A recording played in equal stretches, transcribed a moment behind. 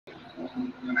So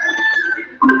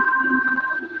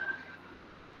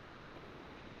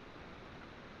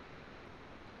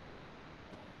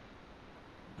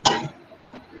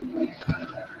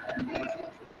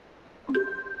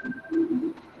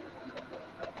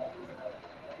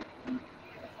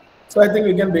I think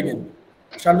we can begin,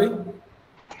 shall we?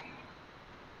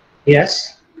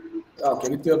 Yes. Okay,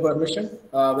 with your permission,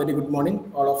 very good morning,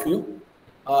 all of you.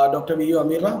 Dr. V.U.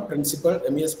 Amira, Principal,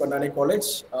 MES Ponnani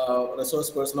College,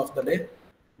 Resource Person of the Day.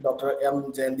 Dr.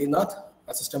 M. Jeyanthinath,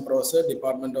 Assistant Professor,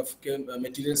 Department of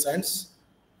Material Science,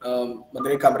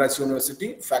 Madurai Kamaraj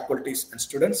University, faculties and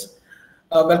students.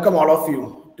 Welcome all of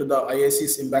you to the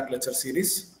IAC's Impact Lecture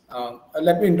Series.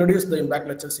 Let me introduce the Impact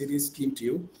Lecture Series scheme to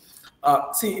you.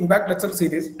 See, Impact Lecture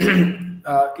Series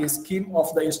is scheme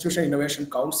of the Institution Innovation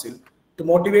Council to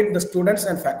motivate the students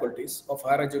and faculties of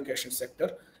higher education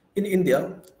sector in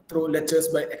India through lectures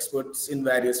by experts in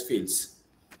various fields.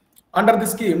 Under the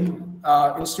scheme,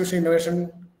 Institution Innovation,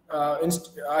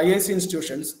 IAC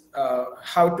institutions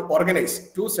have to organize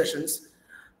 2 sessions,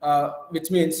 which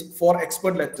means 4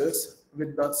 expert lectures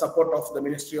with the support of the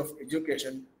Ministry of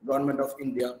Education, Government of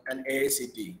India, and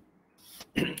AICTE.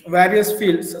 Various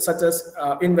fields such as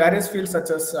innovation,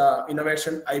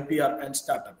 IPR, and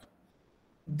startup.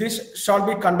 This shall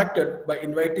be conducted by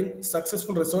inviting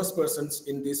successful resource persons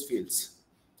in these fields.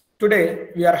 Today,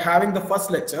 we are having the first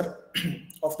lecture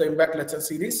of the Impact Lecture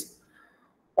Series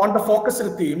on the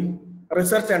focused theme,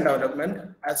 Research and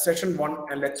Development, as Session 1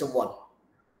 and Lecture 1.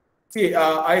 See,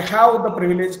 I have the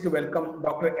privilege to welcome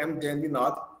Dr. M.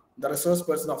 Jeyanthinath, the resource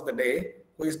person of the day,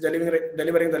 who is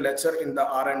delivering the lecture in the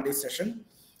R&D session,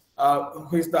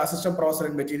 who is the Assistant Professor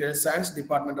in Material Science,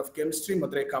 Department of Chemistry,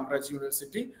 Madurai Kamaraj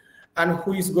University, and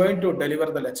who is going to deliver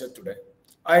the lecture today.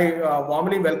 I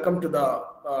warmly welcome to the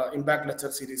Impact Lecture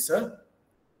Series, sir.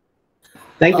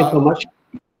 Thank you so much.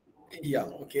 Yeah,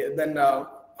 okay. Then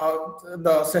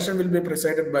the session will be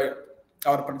presided by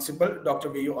our principal, Dr.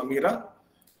 V.U. Amira.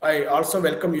 I also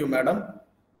welcome you, madam,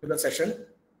 to the session.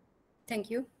 Thank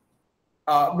you.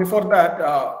 Before that,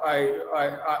 I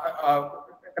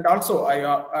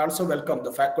also welcome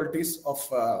the faculties of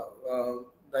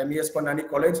the MES Ponnani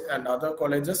College and other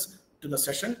colleges to the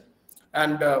session,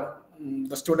 and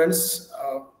the students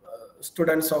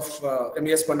of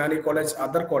MES Ponnani College,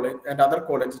 other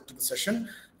colleges to the session.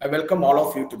 I welcome all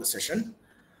of you to the session.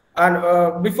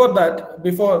 And before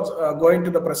going to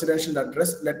the presidential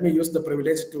address, let me use the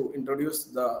privilege to introduce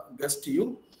the guest to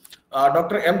you.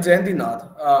 Dr. M.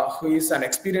 Jeyanthinath, who is an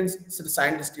experienced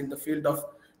scientist in the field of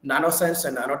nanoscience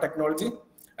and nanotechnology,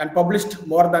 and published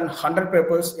more than 100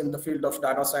 papers in the field of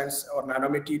nanoscience or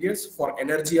nanomaterials for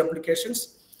energy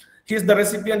applications. He is the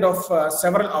recipient of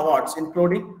several awards,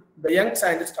 including the Young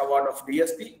Scientist Award of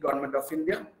DST, Government of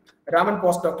India, Raman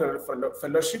Postdoctoral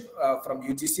Fellowship from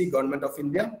UGC, Government of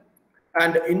India,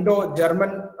 and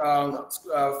Indo-German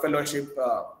Fellowship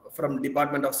from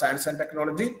Department of Science and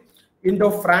Technology,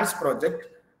 Indo-France project,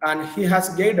 and he has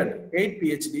guided 8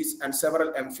 PhDs and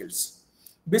several MPhils.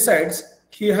 Besides,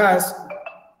 he has,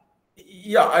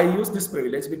 I use this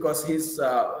privilege because he's,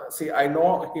 I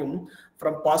know him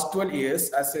from past 12 years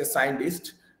as a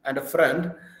scientist and a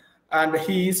friend, and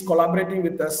he is collaborating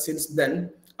with us since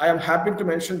then. I am happy to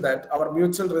mention that our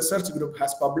mutual research group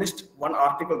has published one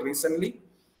article recently.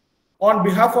 On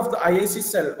behalf of the IAC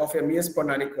cell of MES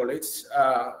Ponnani College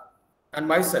and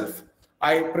myself,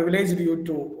 I privileged you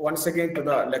to once again to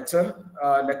the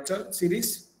lecture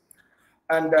series,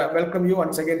 and welcome you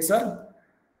once again, sir.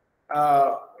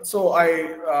 So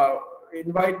I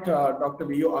invite Dr.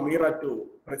 V.U. Amira to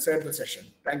preside the session.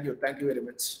 Thank you very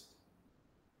much.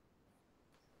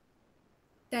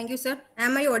 Thank you, sir.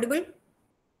 Am I audible?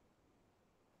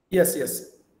 Yes,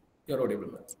 you're audible.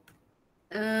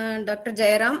 Dr.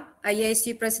 Jayaram,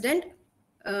 IIC President,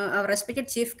 our respected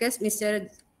Chief Guest, Mr.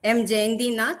 M.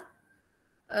 Jeyanthinath,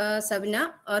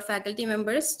 Sabina, our faculty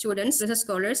members, students, research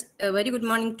scholars, a very good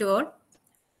morning to all.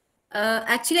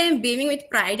 Actually, I am beaming with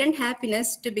pride and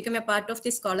happiness to become a part of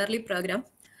this scholarly program.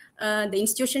 The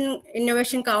Institution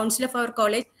Innovation Council of our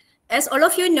college, as all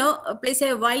of you know, plays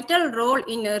a vital role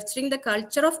in nurturing the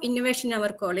culture of innovation in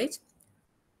our college,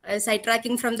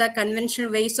 sidetracking from the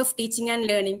conventional ways of teaching and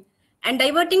learning, and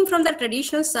diverting from the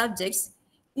traditional subjects.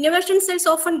 Innovation cells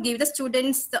often give the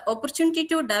students the opportunity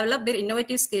to develop their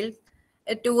innovative skills,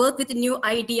 to work with new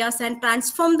ideas and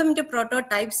transform them into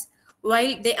prototypes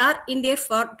while they are in their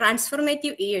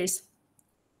transformative years.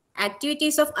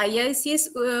 Activities of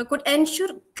IICs could ensure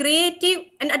creative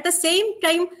and at the same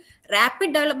time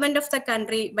rapid development of the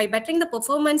country by bettering the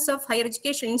performance of higher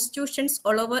education institutions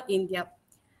all over India.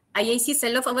 IIC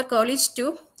cell of our college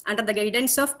too, under the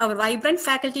guidance of our vibrant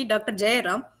faculty, Dr.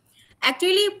 Jayaram,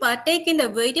 actually partake in the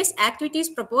various activities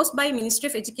proposed by Ministry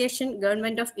of Education,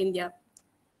 Government of India.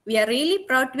 We are really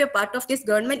proud to be a part of this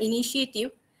government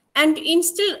initiative and to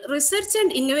instill research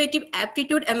and innovative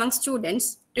aptitude among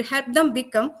students to help them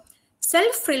become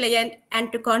self-reliant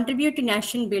and to contribute to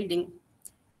nation building.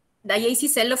 The IIC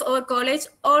cell of our college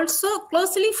also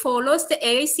closely follows the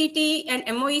AICTE and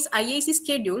MOE's IIC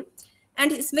schedule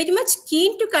and is very much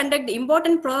keen to conduct the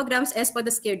important programs as per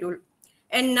the schedule.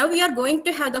 And now we are going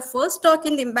to have the first talk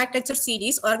in the Impact Lecture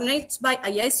series organized by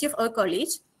IIC of our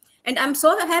college. And I'm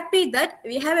so happy that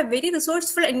we have a very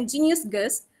resourceful and ingenious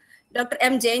guest, Dr.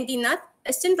 M. Jeyanthinath,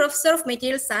 Assistant Professor of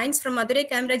Material Science from Madurai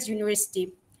Kamaraj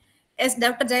University. As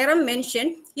Dr. Jayaram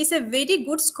mentioned, he's a very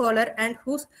good scholar and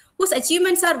whose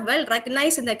achievements are well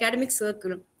recognized in the academic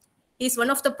circle. He's one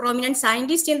of the prominent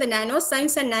scientists in the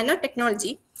nanoscience and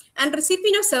nanotechnology and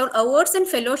recipient of several awards and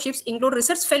fellowships, include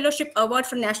Research Fellowship Award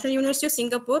from National University of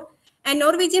Singapore and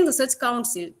Norwegian Research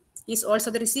Council. He's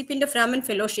also the recipient of Raman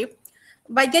Fellowship.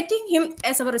 By getting him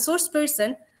as our resource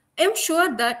person, I'm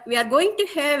sure that we are going to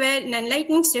have an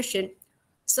enlightening session.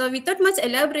 So without much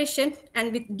elaboration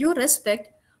and with due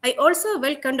respect, I also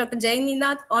welcome Dr.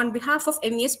 Jeyanthinath on behalf of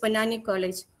MES Ponnani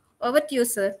College. Over to you,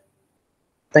 sir.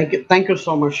 Thank you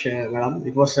so much, madam.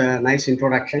 It was a nice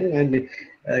introduction, and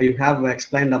you have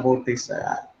explained about this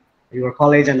your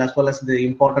college and as well as the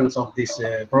importance of this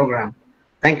program.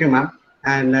 Thank you, ma'am.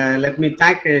 And let me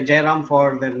thank Jayaram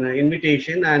for the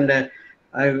invitation. And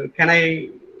can I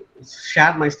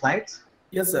share my slides?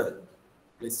 Yes, sir.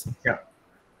 Please. Yeah.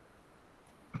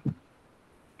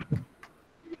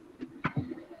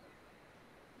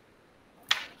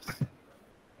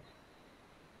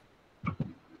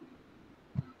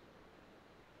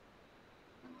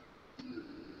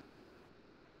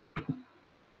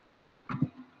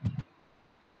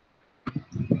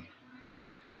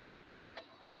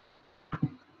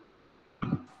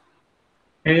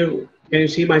 Can you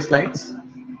see my slides?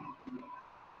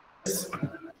 Yes.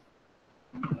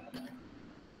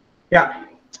 Yeah.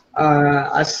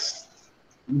 As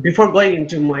before going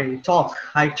into my talk,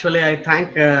 actually I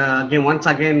thank once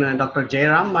again Dr.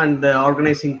 Jayaram and the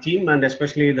organizing team, and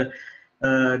especially the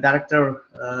director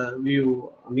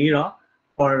View Amira,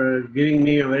 for giving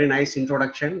me a very nice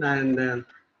introduction and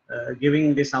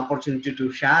giving this opportunity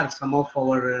to share some of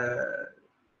our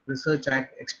research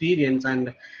experience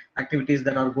and activities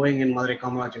that are going in Madurai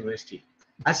Kamaraj University.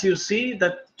 As you see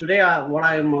that today, what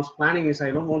I was planning is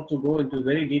I don't want to go into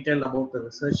very detail about the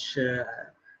research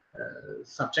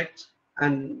subject,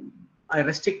 and I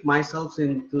restrict myself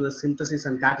into the synthesis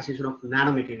and characterization of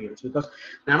nanomaterials, because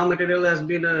nanomaterial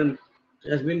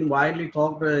has been widely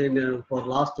talked for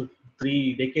last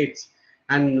 3 decades,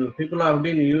 and people have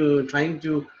been trying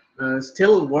to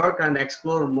still work and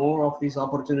explore more of this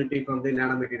opportunity from the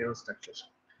nanomaterial structures.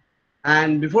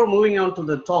 And before moving on to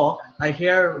the talk, I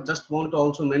here just want to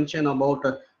also mention about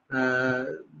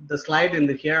the slide in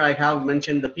here. I have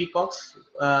mentioned the peacocks.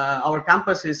 Our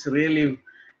campus is really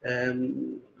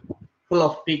full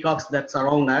of peacocks that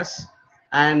surround us,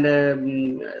 and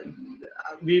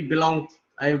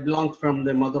I belong from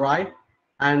the Madurai,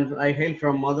 and I hail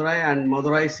from Madurai, and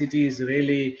Madurai city is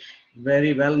really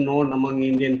very well known among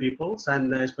Indian peoples,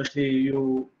 and especially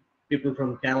you people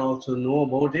from Kerala also know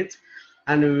about it.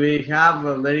 And we have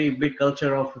a very big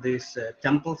culture of this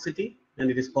temple city, and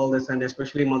it is called this, and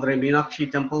especially Madurai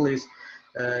Meenakshi temple is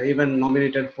even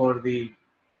nominated for the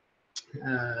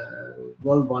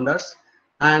World Wonders.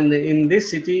 And in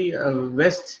this city,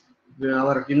 west,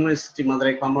 our university,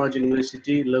 Madurai Kamaraj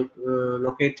University,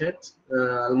 located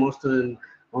almost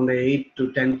on the 8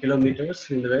 to 10 kilometers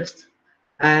in the west.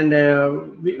 And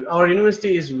our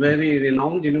university is very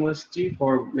renowned university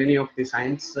for many of the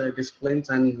science disciplines,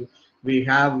 and we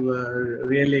have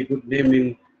really good name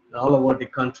in all over the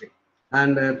country.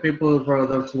 And people for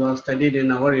those who have studied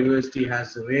in our university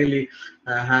has really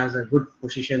has a good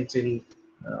positions in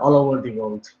all over the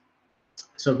world.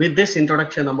 So with this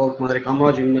introduction about Madurai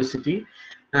Kamaraj University,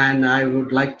 and I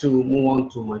would like to move on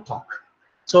to my talk.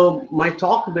 So my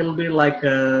talk will be like,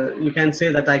 you can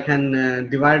say that I can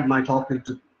divide my talk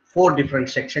into 4 different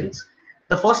sections.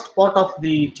 The first part of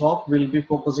the talk will be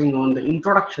focusing on the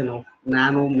introduction of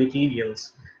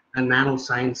nanomaterials and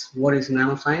nanoscience. What is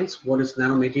nanoscience? What is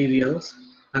nanomaterials?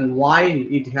 And why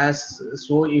it has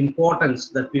so importance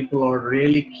that people are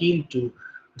really keen to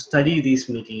study these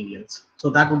materials. So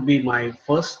that would be my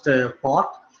first part.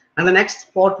 And the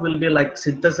next part will be like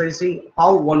synthesizing,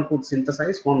 how one could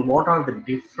synthesize, on what are the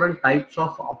different types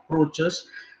of approaches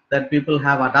that people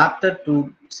have adapted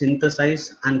to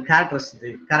synthesize and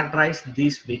characterize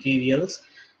these materials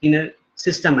in a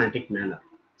systematic manner.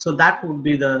 So that would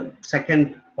be the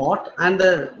second part. And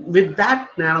with that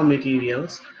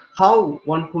nanomaterials, how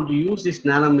one could use these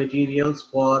nanomaterials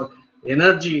for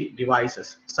energy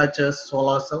devices such as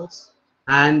solar cells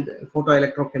and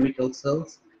photoelectrochemical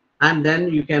cells, and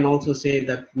then you can also say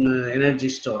that energy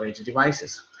storage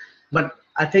devices. But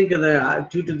I think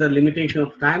due to the limitation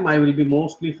of time, I will be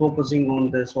mostly focusing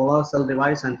on the solar cell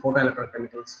device and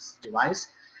photoelectrochemical device,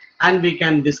 and we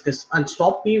can discuss. And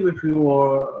stop me if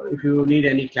you need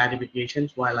any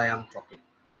clarifications while I am talking.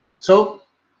 So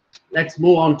let's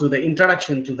move on to the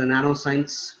introduction to the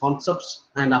nanoscience concepts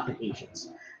and applications.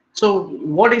 So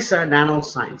what is a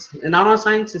nanoscience? A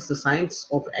nanoscience is the science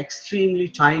of extremely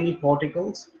tiny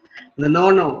particles. The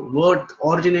nano word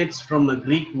originates from a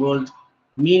Greek word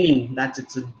meaning that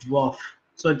it's a dwarf.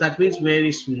 So that means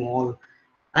very small.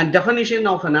 And definition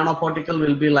of a nanoparticle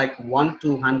will be like 1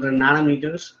 to 100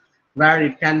 nanometers, where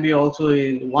it can be also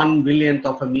in 1 billionth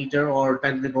of a meter or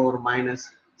 10 to the power minus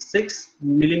 6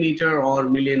 millimeter or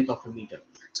millionth of a meter.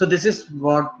 So this is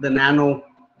what the nano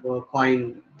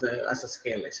coin as a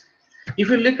scale is. If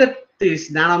you look at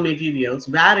these nanomaterials,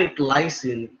 where it lies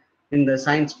in the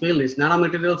science field is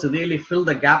nanomaterials really fill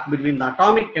the gap between the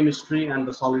atomic chemistry and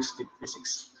the solid state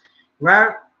physics,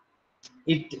 where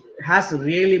it has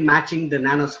really matching the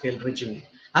nanoscale regime.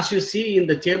 As you see in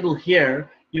the table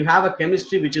here, you have a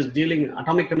chemistry which is dealing,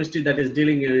 atomic chemistry that is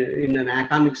dealing in an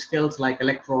atomic scales like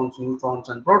electrons, neutrons,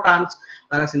 and protons,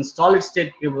 whereas in solid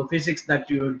state physics that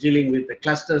you're dealing with the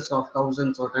clusters of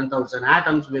thousands or 10,000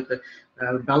 atoms with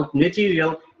bulk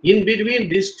material. In between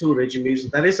these two regimes,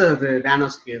 there is a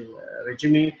nanoscale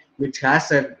regime which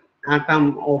has an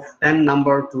atom of 10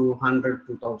 number to 100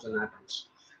 to 1000 atoms.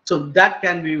 So that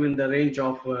can be in the range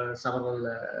of several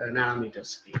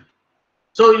nanometers.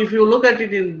 So if you look at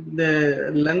it in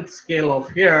the length scale of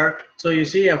here, so you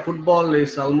see a football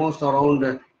is almost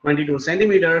around 22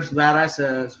 centimeters, whereas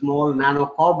a small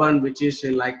nanocarbon, which is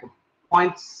like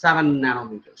 0.7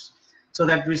 nanometers. So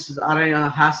that which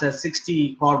has a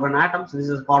 60 carbon atoms. This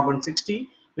is carbon 60,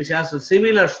 which has a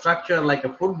similar structure like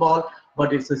a football,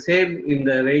 but it's the same in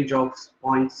the range of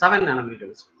 0.7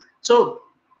 nanometers. So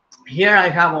here I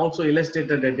have also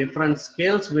illustrated the different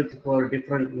scales for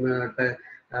different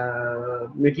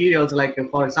materials. Like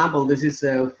for example, this is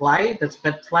a fly, that's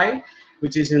pet fly,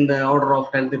 which is in the order of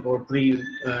 10 to the power 3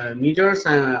 meters,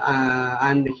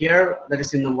 and here that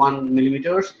is in the 1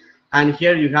 millimeters. And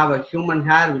here you have a human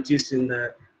hair, which is in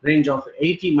the range of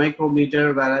 80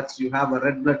 micrometer, whereas you have a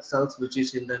red blood cells, which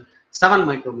is in the 7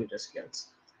 micrometer scales.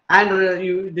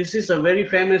 And this is a very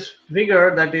famous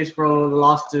figure that is from the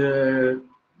last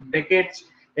decades.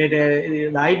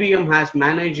 The IBM has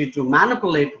managed to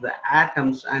manipulate the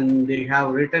atoms, and they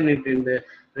have written it in the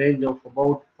range of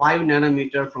about 5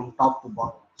 nanometer from top to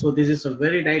bottom. So this is a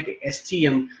very nice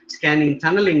STM scanning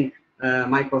tunneling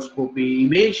microscopy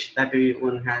image that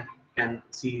one can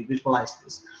see, visualize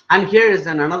this. And here is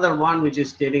another one which is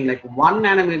stating like 1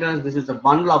 nanometer. This is a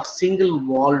bundle of single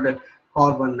walled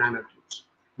carbon nanotubes.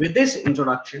 With this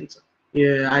introductions,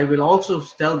 I will also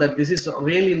tell that this is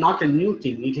really not a new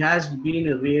thing. It has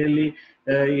been really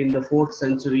in the 4th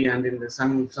century and in the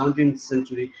 17th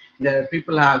century. The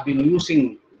people have been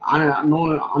using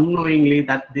unknowingly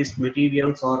that these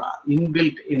materials are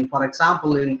inbuilt in. For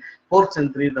example, in 4th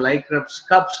century, the Lycraps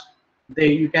cups,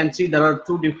 you can see there are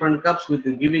 2 different cups with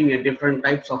giving a different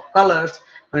types of colors.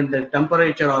 When the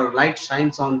temperature or light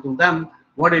shines onto them,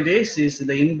 what it is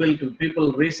the inbuilt.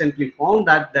 People recently found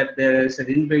that there is an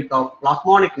inbuilt of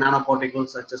plasmonic nanoparticles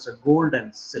such as gold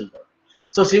and silver.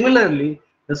 So similarly,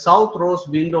 the south rose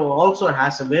window also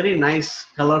has a very nice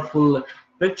colorful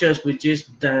pictures, which is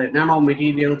the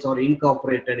nanomaterials are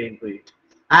incorporated into it.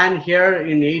 And here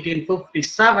in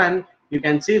 1857, you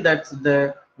can see that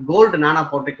the gold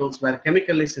nanoparticles were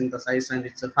chemically synthesized, and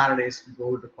it's a Faraday's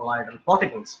gold colloidal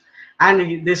particles.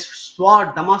 And this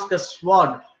sword, Damascus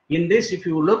sword, in this, if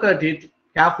you look at it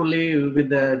carefully with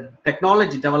the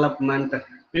technology development,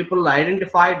 people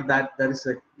identified that there is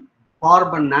a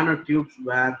carbon nanotubes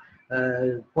were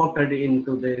coated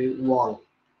into the wall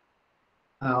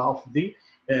of the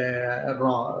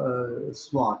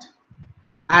sword.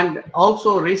 And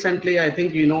also recently, I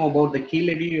think you know about the key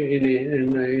lady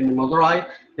in Madurai.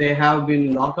 They have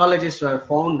been, archaeologists were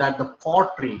found that the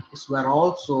pottery were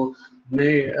also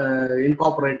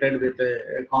incorporated with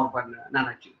the carbon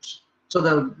nanotubes. So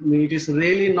it is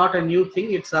really not a new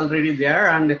thing, it's already there.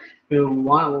 And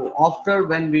after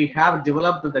when we have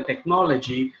developed the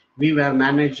technology, we were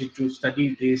managed to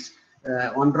study this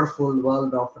wonderful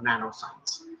world of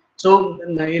nanoscience. So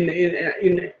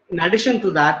in addition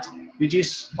to that, which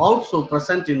is also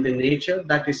present in the nature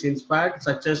that is inspired,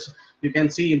 such as You can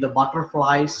see in the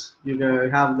butterflies, you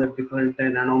have the different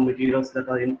nanomaterials that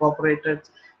are incorporated,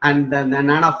 and then the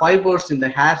nanofibers in the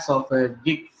hairs of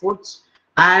gig foods.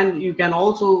 And you can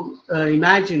also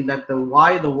imagine that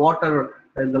why the water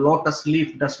the lotus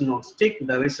leaf does not stick.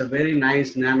 There is a very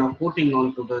nice nano coating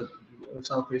onto the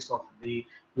surface of the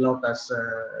lotus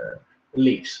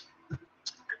leaves.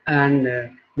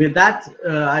 And with that,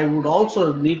 I would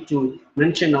also need to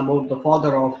mention about the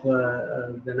father of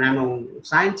the nano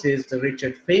science is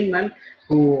Richard Feynman,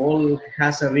 who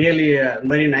has a really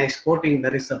very nice quoting.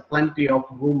 There is a plenty of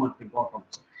room at the bottom.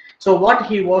 So what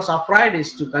he was afraid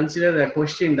is to consider a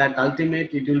question that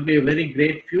ultimately it will be a very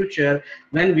great future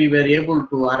when we were able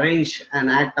to arrange an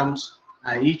atoms,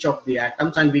 each of the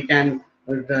atoms, and we can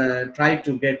try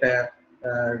to get a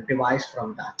device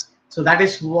from that. So that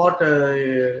is what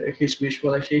his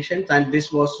visualizations, and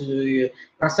this was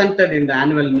presented in the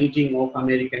annual meeting of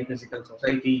American Physical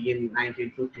Society in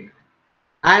 1950.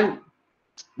 And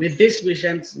with these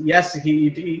visions, yes,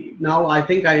 he now I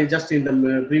think I just in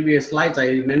the previous slides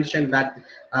I mentioned that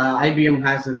IBM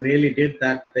has really did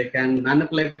that. They can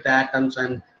manipulate the atoms,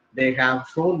 and they have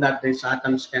shown that these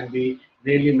atoms can be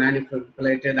really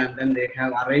manipulated, and then they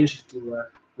have arranged to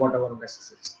whatever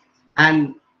necessary.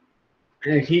 And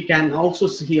he also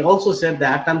said the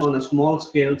atoms on a small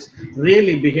scales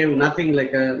really behave nothing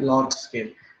like a large scale.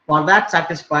 For that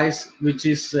satisfies which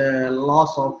is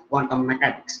laws of quantum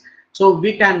mechanics. So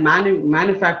we can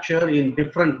manufacture in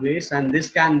different ways, and this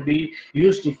can be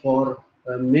used for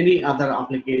many other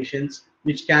applications,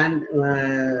 which can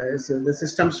so the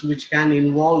systems which can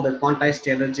involve the quantized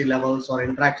energy levels or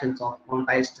interactions of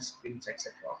quantized spins,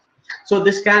 etc. So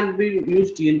this can be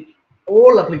used in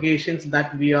all applications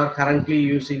that we are currently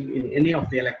using in any of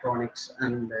the electronics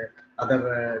and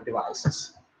other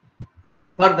devices.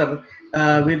 Further,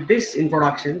 with these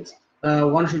introductions,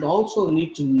 one should also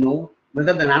need to know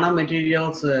whether the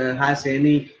nanomaterials has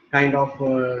any kind of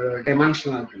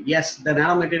dimensionality. Yes, the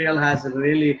nanomaterial has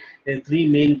really three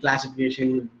main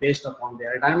classifications based upon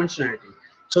their dimensionality.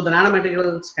 So the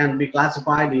nanomaterials can be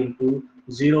classified into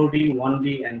 0D,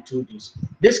 1D, and 2Ds.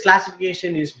 This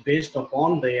classification is based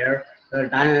upon their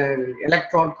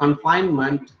electron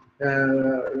confinement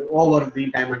over the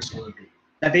dimensionality.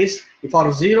 That is,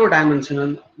 for zero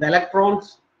dimensional, the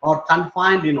electrons are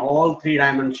confined in all three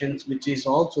dimensions, which is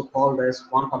also called as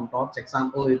quantum dots.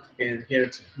 Example, here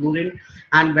it's fluorine.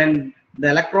 And when the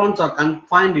electrons are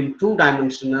confined in two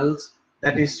dimensionals,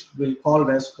 that is will called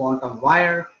as quantum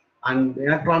wire. And the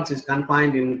electrons is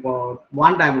confined in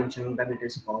one dimension, then it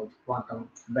is called quantum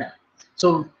web.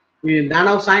 So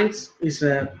nanoscience is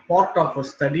a part of a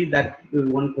study that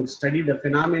one could study the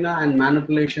phenomena and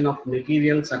manipulation of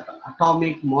materials at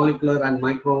atomic, molecular, and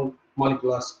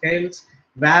micromolecular scales,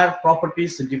 where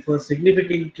properties differ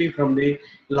significantly from the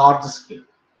large scale.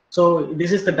 So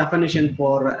this is the definition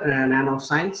for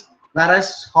nanoscience.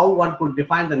 Whereas how one could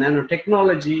define the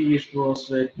nanotechnology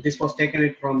this was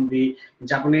taken from the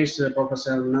Japanese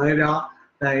professor Noira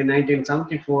in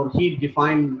 1974. He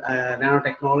defined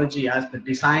nanotechnology as the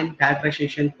design,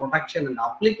 characterization, production, and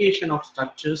application of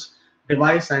structures,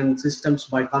 device, and systems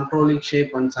by controlling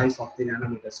shape and size of the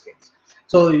nanometer scales.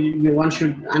 So one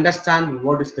should understand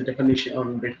what is the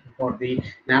definition for the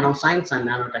nanoscience and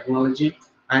nanotechnology,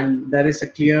 and there is a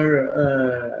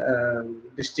clear,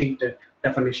 distinct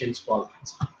definitions for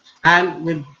that. And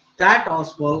with that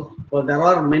as well, there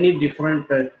are many different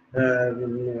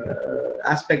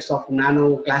aspects of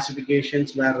nano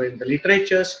classifications, where in the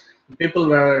literatures people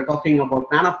were talking about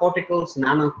nanoparticles,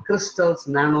 nanocrystals,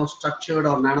 nanostructured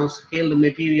or nanoscaled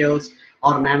materials,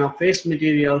 or nanophase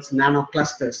materials,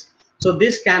 nanoclusters. So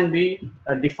this can be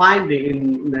defined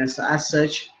as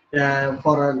such.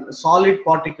 For a solid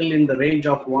particle in the range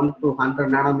of 1 to 100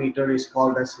 nanometer is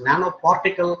called as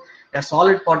nanoparticle. A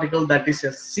solid particle that is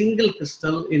a single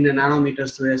crystal in a nanometer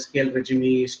scale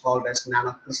regime is called as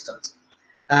nanocrystals.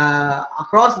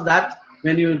 Across that,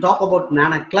 when you talk about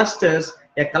nanoclusters,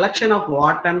 a collection of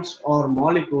atoms or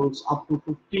molecules up to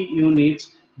 50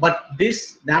 units, but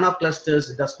this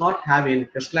nanoclusters does not have a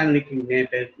crystalline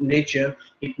nature.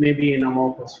 It may be in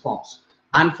amorphous forms.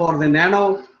 And for the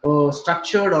nano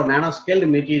structured or nanoscaled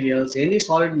materials, any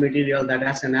solid material that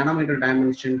has a nanometer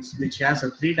dimensions, which has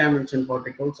a 3-dimensional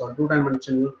particles or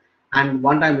 2-dimensional and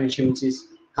 1 dimension, which is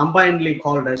combinedly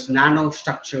called as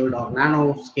nanostructured or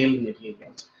nanoscaled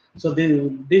materials. So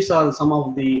these are some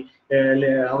of the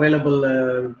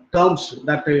available terms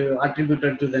that are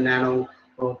attributed to the nano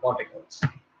particles.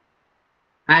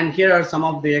 And here are some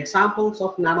of the examples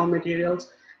of nanomaterials.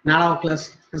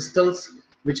 Nanocrystals,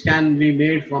 which can be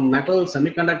made from metal,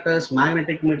 semiconductors,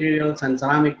 magnetic materials, and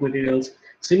ceramic materials.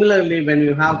 Similarly, when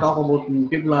you have talk about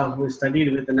people who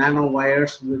studied with the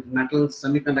nanowires, with metals,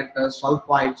 semiconductors,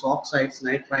 sulfides, oxides,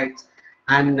 nitrides,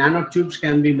 and nanotubes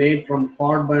can be made from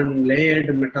carbon,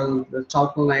 layered metal, the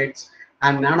chalconides,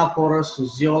 and nanoporous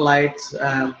zeolites,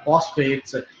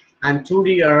 phosphates, and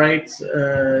 2D arrays,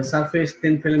 surface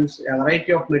thin films. A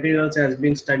variety of materials has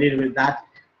been studied with that,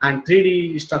 and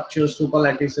 3D structures,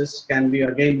 superlattices, can be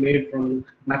again made from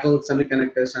metal,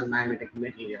 semiconductors, and magnetic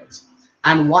materials.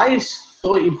 And why is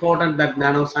so important that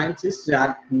nanoscience is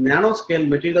that nanoscale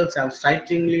materials have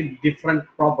strikingly different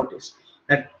properties,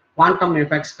 that quantum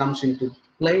effects comes into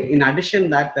play. In addition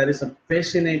that there is a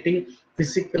fascinating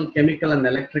physical, chemical, and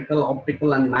electrical,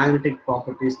 optical, and magnetic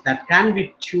properties that can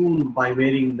be tuned by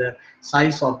varying the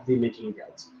size of the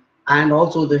materials and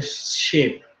also the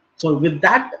shape. So with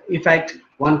that effect,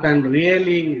 one can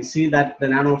really see that the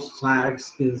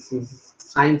nanoscience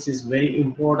is very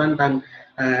important, and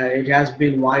it has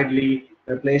been widely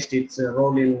placed its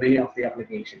role in many of the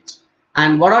applications.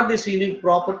 And what are these unique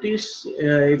properties?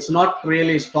 It's not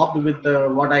really stopped with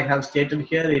what I have stated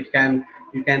here. It can,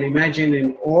 you can imagine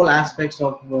in all aspects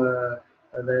of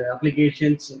the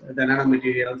applications, the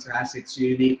nanomaterials has its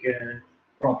unique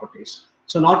properties.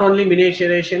 So not only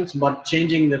miniaturizations, but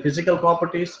changing the physical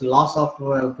properties, loss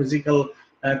of physical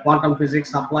quantum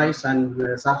physics applies,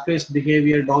 and surface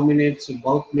behavior dominates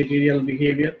bulk material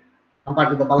behavior. Compared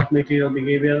to the bulk material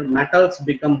behavior, metals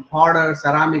become harder,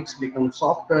 ceramics become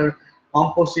softer,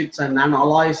 composites and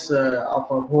nanoalloys of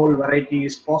a whole variety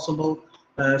is possible,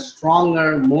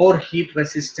 stronger, more heat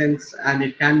resistance, and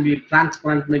it can be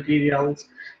transparent materials,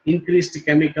 increased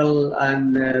chemical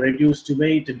and reduced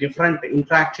weight, different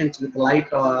interactions with light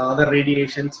or other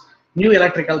radiations, new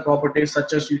electrical properties,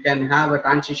 such as you can have a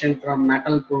transition from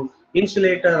metal to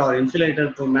insulator or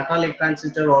insulator to metallic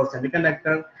transistor or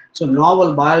semiconductor. So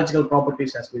novel biological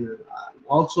properties has been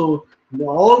also,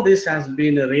 all this has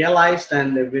been realized,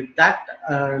 and with that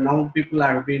now people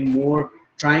are being more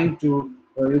trying to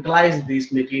utilize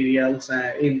these materials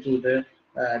into the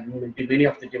many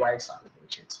of the device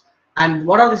applications. And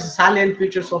what are the salient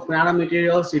features of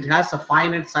nanomaterials? It has a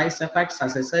finite size effects.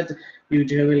 As I said, you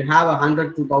will have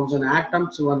 100 to 1000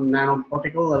 atoms, one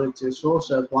nanoparticle, which shows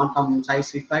quantum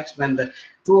size effects when the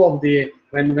two of the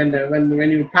when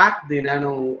you pack the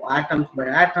nano atoms by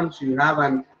atoms, you have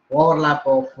an overlap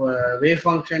of wave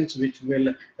functions, which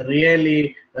will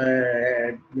really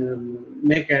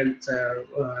make it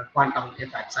quantum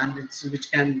effects, and which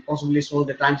can possibly show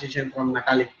the transition from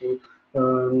metallic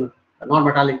to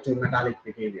non-metallic to metallic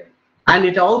behavior. And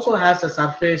it also has a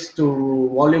surface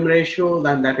to volume ratio,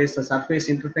 then that is the surface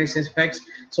interface effects.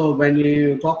 So when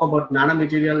you talk about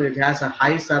nanomaterial, it has a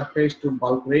high surface to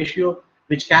bulk ratio,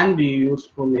 which can be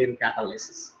useful in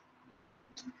catalysis.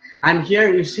 And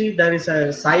here you see there is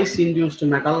a size induced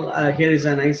metal. Here is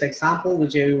a nice example,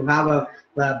 which you have a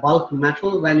bulk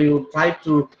metal. When you try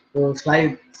to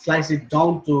slice it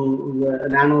down to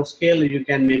nanoscale, you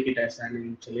can make it as an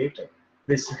insulator.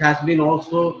 This has been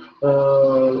also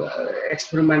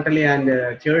experimentally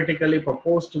and theoretically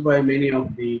proposed by many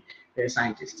of the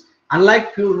scientists.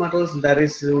 Unlike pure metals, there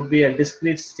would be a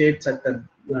discrete states at the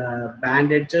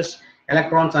band edges.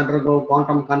 Electrons undergo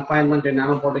quantum confinement in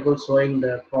nanoparticles, showing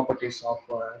the properties of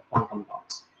quantum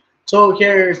dots. So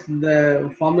here's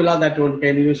the formula that one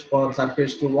can use for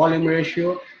surface to volume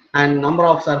ratio, and number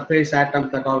of surface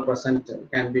atoms that are present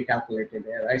can be calculated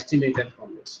there, estimated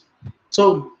from this.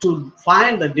 So to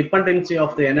find the dependency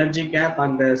of the energy gap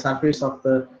and the surface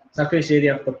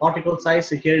area of the particle size,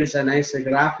 here is a nice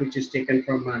graph which is taken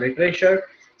from literature.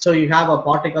 So you have a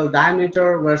particle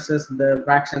diameter versus the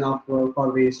fraction of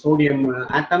for the sodium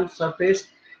atom surface,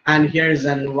 and here is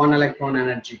an 1 electron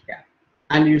energy gap.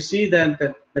 And you see that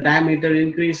the diameter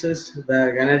increases,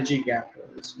 the energy gap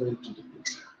is going to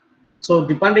decrease. So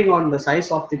depending on the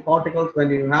size of the particles,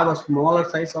 when you have a smaller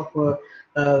size of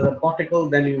the particle,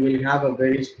 then you will have a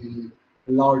very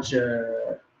large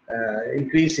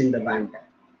increase in the band gap.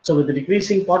 So with the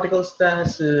decreasing particle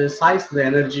size, the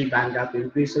energy band gap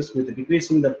increases. With the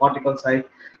decreasing the particle size,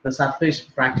 the surface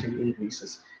fraction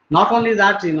increases. Not only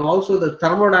that, in also the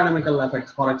thermodynamical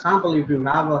effects. For example, if you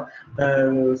have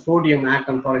a sodium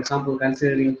atom, for example,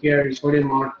 considering here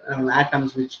sodium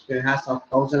atoms which has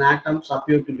 1000 atoms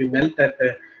appear to be melted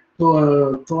at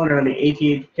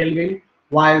 288 Kelvin,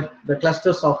 while the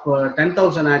clusters of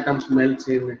 10,000 atoms melts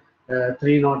in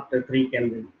 303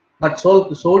 Kelvin. But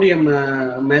so sodium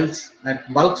melts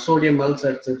at bulk sodium melts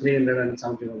at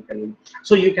 371 Kelvin.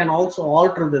 So you can also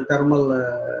alter the thermal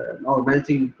or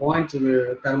melting point.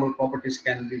 Thermal properties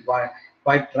can be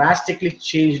quite drastically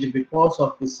changed because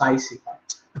of the size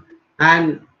effect.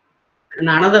 And And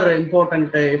another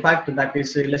important fact that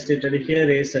is illustrated here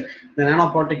is the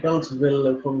nanoparticles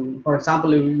will, for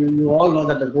example, you all know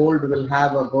that the gold will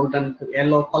have a golden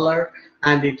yellow color,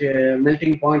 and its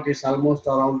melting point is almost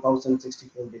around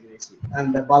 1064 degrees.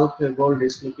 And the bulk gold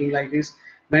is looking like this.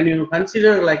 When you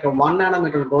consider like a 1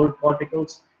 nanometer gold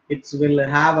particles, it will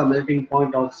have a melting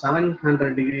point of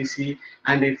 700 degrees C,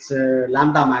 and its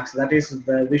lambda max, that is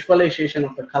the visualization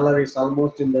of the color, is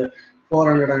almost in the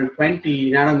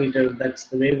 420 nanometer. That's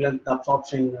the wavelength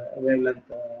absorption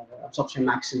absorption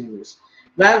maximum is.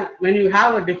 Where when you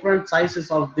have a different sizes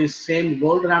of this same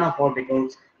gold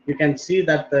nanoparticles, you can see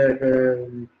that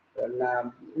the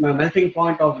melting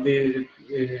point of the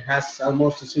has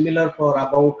almost similar for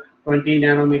about 20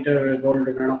 nanometer gold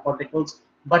nanoparticles,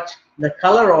 but the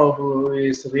color of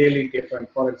is really different.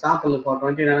 For example, for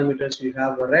 20 nanometers you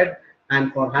have a red,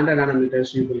 and for 100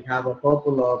 nanometers you will have a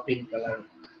purple or pink color.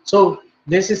 So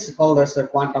this is called as a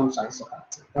quantum size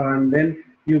effect. And then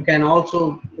you can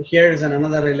also, here is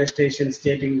another illustration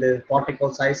stating the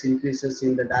particle size increases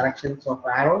in the directions of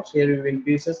arrows. Here it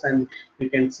increases, and you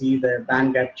can see the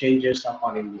band gap changes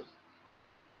accordingly.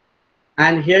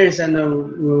 And here is an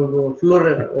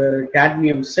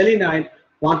cadmium selenide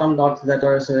quantum dots that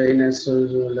are in a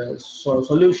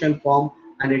solution form,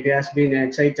 and it has been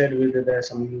excited with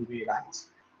some UV lights.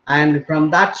 And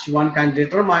from that, one can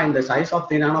determine the size of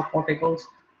the nanoparticles.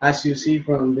 As you see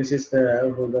from this is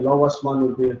the lowest one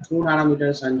will be 2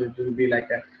 nanometers, and it will be like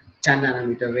a 10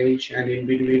 nanometer range, and in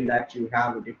between that you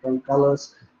have different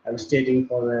colors stating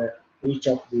for each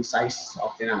of the size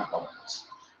of the nanoparticles.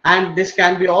 And this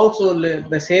can be also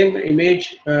the same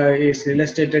image is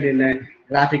illustrated in a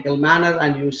graphical manner,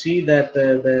 and you see that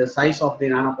the size of the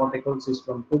nanoparticles is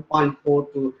from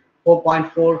 2.4 to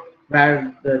 4.4,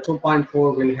 where the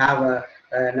 2.4 will have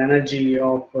an energy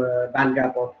of band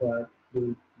gap of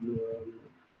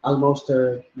almost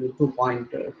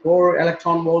 2.4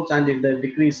 electron volts, and it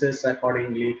decreases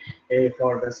accordingly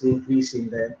for this increase in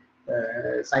the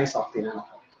size of the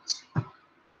nanoparticles.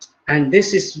 And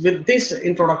this is with this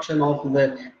introduction of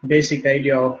the basic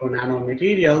idea of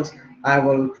nanomaterials, I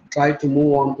will try to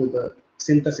move on to the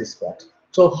synthesis part.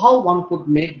 So how one could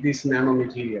make these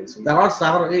nanomaterials? There are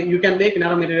several. You can make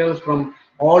nanomaterials from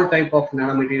all type of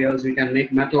nanomaterials. You can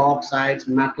make metal oxides,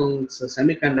 metals,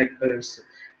 semiconductors,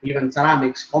 even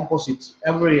ceramics, composites.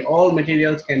 All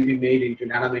materials can be made into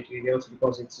nanomaterials,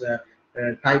 because it's a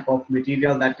type of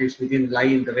material that is lie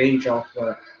in the range of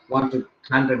 1 to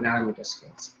 100 nanometer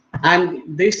scales. And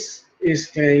this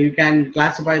is you can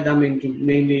classify them into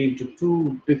mainly into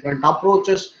two different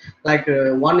approaches. Like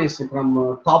one is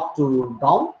from top to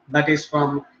down, that is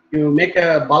from you make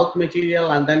a bulk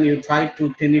material and then you try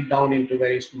to thin it down into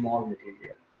very small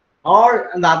material.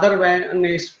 Or the other one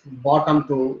is bottom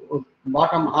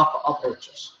up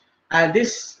approaches.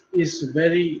 This is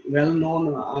very well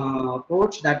known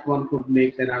approach that one could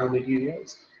make the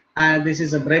nanomaterials. And this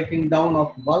is a breaking down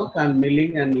of bulk and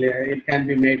milling, and it can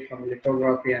be made from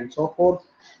lithography and so forth.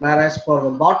 Whereas for the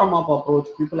bottom up approach,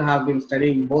 people have been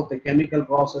studying both the chemical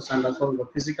process and also the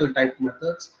physical type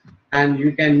methods. And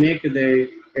you can make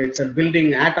it's a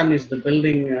building, atom is the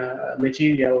building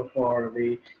material for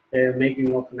the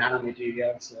making of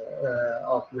nanomaterials,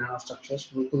 of nanostructures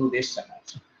through this setup.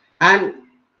 And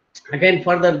again,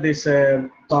 further this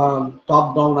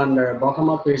top down and bottom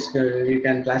up is you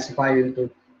can classify into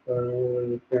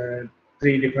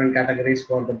three different categories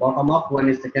for the bottom up. One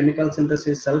is the chemical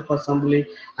synthesis, self assembly,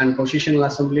 and positional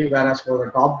assembly. Whereas for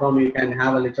the top down, you can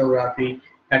have a lithography,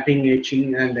 cutting,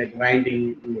 etching, and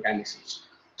grinding mechanisms.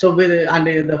 So with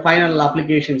the final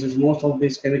applications is most of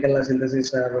these chemical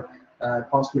synthesis are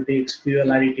cosmetics, fuel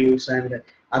additives, and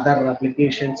other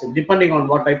applications. Depending on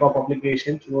what type of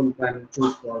applications one can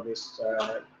choose for this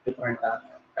different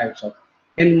types of.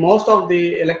 In most of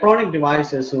the electronic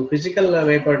devices, so physical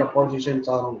vapor depositions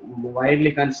are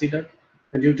widely considered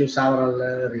due to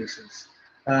several reasons.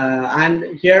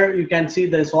 And here you can see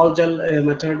the sol gel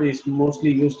method is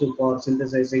mostly used for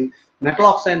synthesizing metal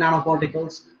oxide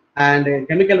nanoparticles, and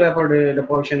chemical vapor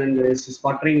deposition and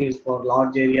sputtering is for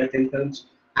large area thin films,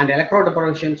 and electrode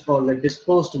depositions for the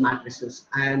disposed matrices,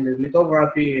 and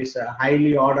lithography is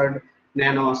highly ordered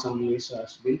nano assemblies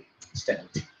has been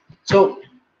studied. So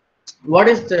what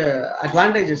is the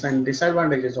advantages and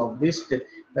disadvantages of these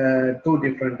two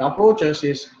different approaches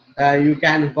is you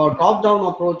can, for top-down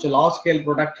approach, large scale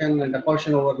production and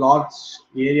deposition over large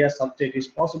area substrate is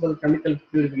possible. Chemical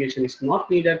purification is not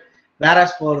needed.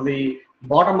 Whereas for the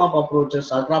bottom-up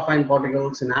approaches, ultrafine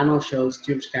particles, nano shells,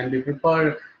 tubes can be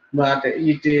prepared, but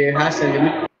it has a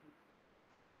limit.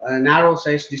 Narrow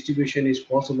size distribution is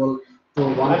possible to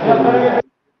 1 to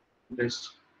 2.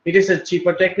 It is a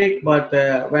cheaper technique, but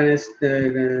when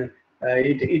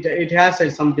it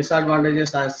has some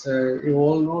disadvantages, as you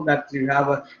all know, that you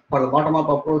have for the bottom-up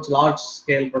approach,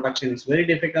 large-scale production is very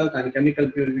difficult, and chemical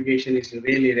purification is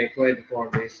really required for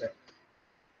this.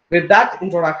 With that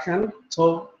introduction,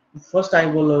 so first I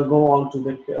will go on to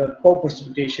the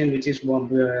co-precipitation, which is what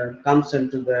comes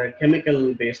into the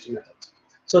chemical-based methods.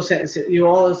 So,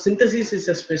 your synthesis is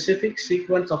a specific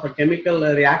sequence of a chemical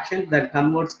reaction that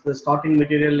converts the starting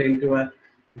material into a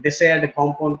desired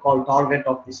compound called target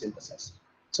of the synthesis.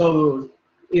 So,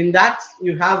 in that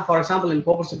you have, for example, in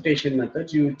co-precipitation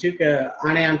methods, you took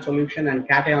anion solution and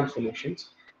cation solutions.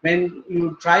 When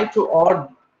you try to add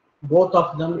both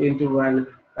of them into an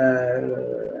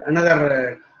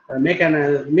another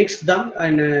mix them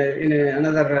in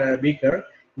another beaker,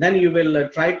 then you will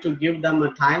try to give them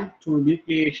a time to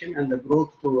nucleation and the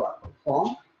growth to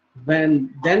form.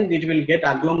 When then it will get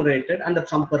agglomerated and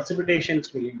some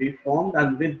precipitations will be formed,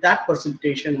 and with that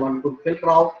precipitation one could filter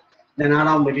out the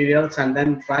nanomaterials and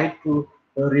then try to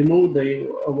remove the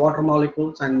water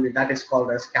molecules, and that is called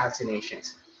as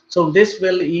calcinations. So this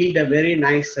will yield a very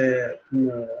nice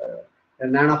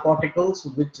nanoparticles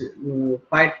with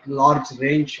quite large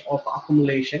range of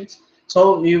accumulations.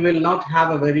 So you will not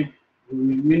have a very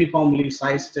uniformly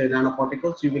sized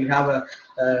nanoparticles. You will have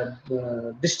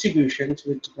distributions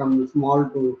which from small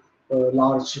to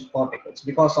large particles,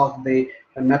 because of the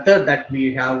method that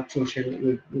we have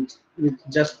chosen, which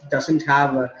just doesn't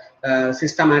have a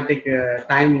systematic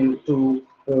time to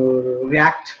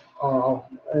react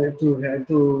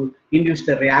to induce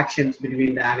the reactions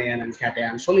between the anion and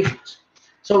cation solutions.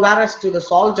 So whereas to the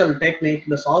sol gel technique,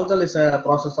 the sol gel is a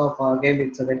process of, again,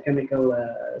 it's a wet chemical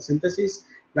synthesis,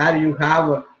 where you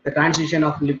have the transition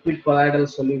of liquid colloidal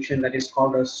solution, that is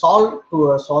called a sol,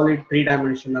 to a solid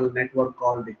three-dimensional network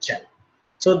called the gel.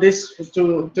 So this,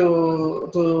 to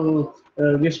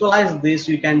visualize this,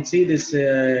 you can see this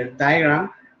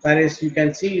diagram, whereas you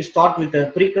can see you start with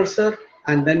a precursor,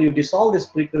 and then you dissolve this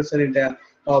precursor into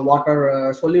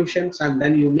water solutions, and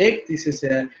then you make this is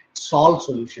a salt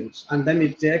solutions, and then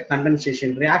it's a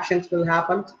condensation reactions will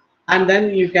happen, and then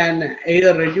you can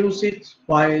either reduce it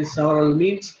by several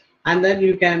means, and then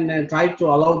you can try to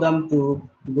allow them to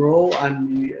grow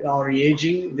and or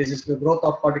aging. This is the growth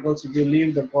of particles. If you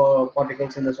leave the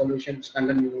particles in the solutions and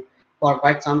then you for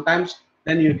quite sometimes,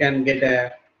 then you can get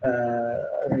a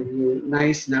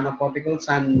nice nanoparticles,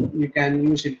 and you can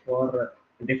use it for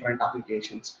different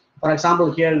applications. For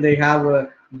example, here they have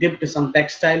dipped some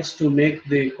textiles to make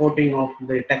the coating of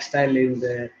the textile in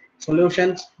the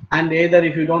solutions, and either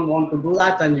if you don't want to do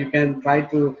that, then you can try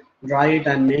to dry it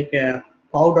and make a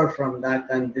powder from that,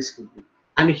 and this could be.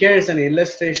 And here is an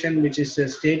illustration which is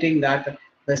stating that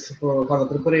this for the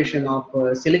preparation of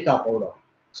silica powder.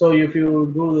 So if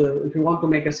you want to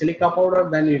make a silica powder,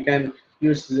 then you can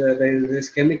use these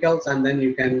chemicals, and then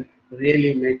you can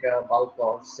really make a bulk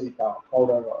of silica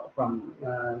powder from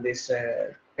these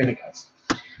chemicals.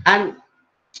 And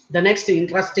the next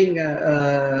interesting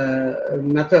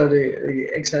method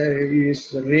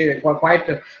is really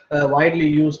quite widely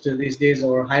used these days,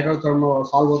 or hydrothermal or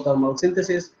solvothermal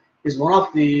synthesis is one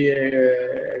of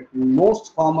the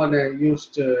most common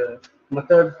used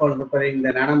method for preparing the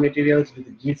nanomaterials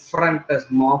with different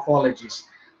morphologies,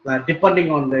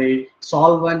 depending on the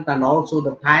solvent and also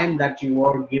the time that you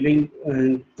are giving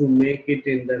to make it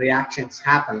in the reactions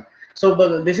happen. So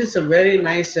this is a very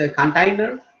nice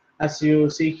container. As you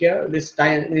see here, this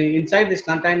inside this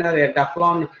container, a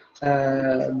Teflon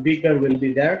beaker will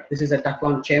be there. This is a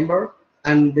Teflon chamber,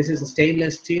 and this is a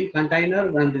stainless steel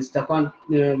container, and this Teflon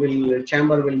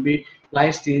chamber will be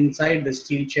placed inside the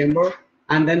steel chamber,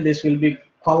 and then this will be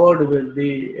covered with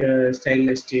the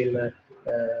stainless steel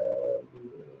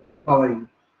covering,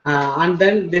 and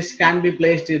then this can be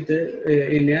placed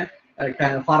in a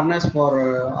kind of furnace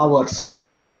for hours.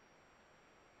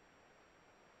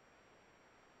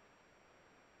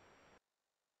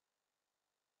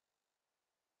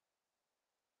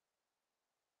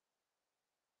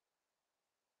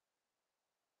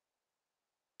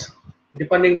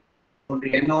 Depending on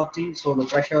the NRT, so the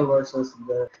pressure versus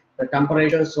the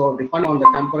temperature. So depending on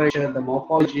the temperature, the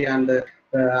morphology and the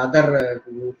other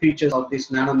features of these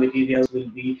nanomaterials will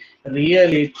be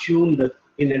really tuned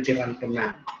in a different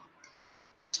manner.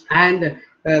 And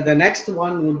the next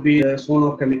one would be the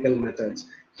sonochemical methods.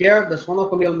 Here, the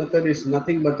sonochemical method is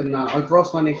nothing but an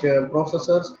ultrasonic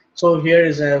processors. So here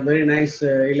is a very nice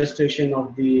illustration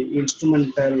of the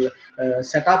instrumental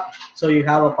setup. So you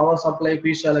have a power supply,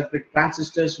 piezoelectric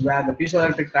transistors, where the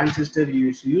piezoelectric transistor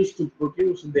is used to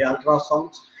produce the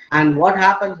ultrasounds, And what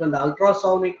happens when the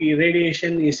ultrasonic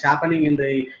irradiation is happening in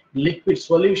the liquid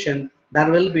solution,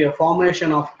 there will be a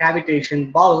formation of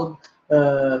cavitation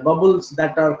bubbles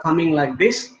that are coming like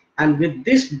this. And with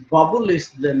this bubble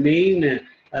is the main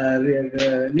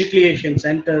nucleation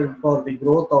center for the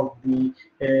growth of the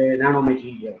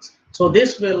nanomaterials. So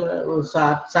this will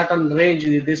certain range,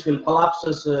 this will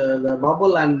collapses the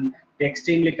bubble and the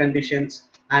extremely conditions,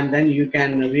 and then you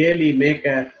can really make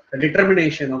a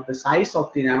determination of the size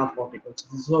of the nanoparticles.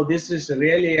 So this is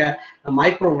really a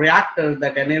micro reactor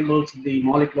that enables the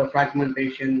molecular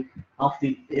fragmentation of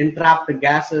the entrapped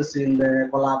gases in the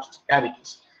collapsed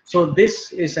cavities. So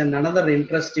this is another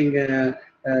interesting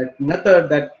method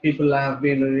that people have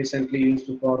been recently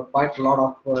used for quite a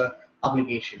lot of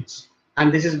applications.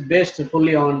 And this is based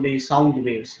fully on the sound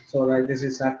waves. So this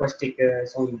is acoustic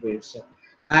sound waves.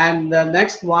 And the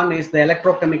next one is the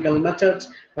electrochemical methods,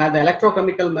 where the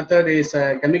electrochemical method is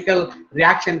a chemical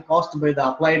reaction caused by the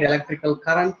applied electrical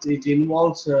current. It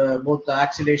involves both the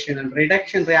oxidation and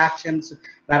reduction reactions,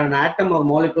 where an atom or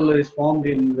molecule is formed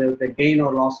in the gain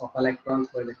or loss of electrons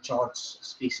by the charged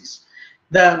species.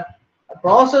 The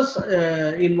process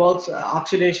involves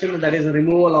oxidation, that is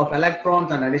removal of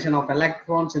electrons and addition of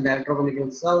electrons in the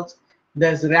electrochemical cells.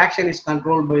 This reaction is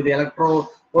controlled by the electrode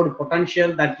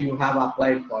potential that you have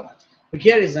applied for that. But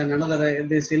here is another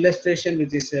this illustration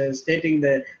which is stating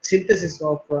the synthesis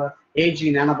of Ag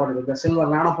nanoparticles, the silver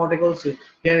nanoparticles.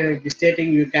 Here it is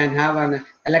stating you can have an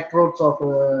electrodes of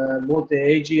both the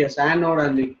Ag as anode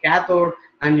and the cathode,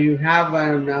 and you have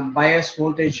a bias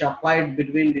voltage applied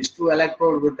between these two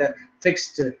electrodes with a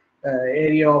fixed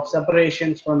area of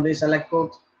separations from these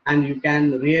electrodes, and you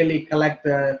can really collect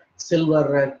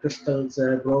silver crystals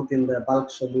growth in the bulk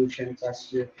solutions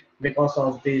because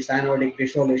of the cyanotic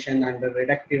dissolution and the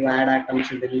reductive add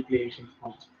atoms in the nucleation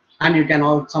forms. And you can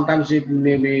also sometimes it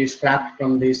may be scrapped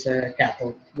from these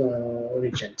cathode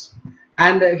regions.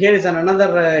 And here is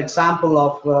another example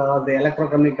of the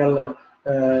electrochemical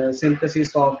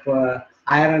synthesis of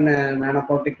iron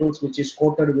nanoparticles, which is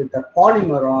coated with a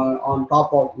polymer on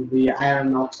top of the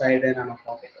iron oxide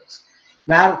nanoparticles.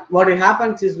 Where what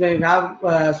happens is when you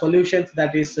have solutions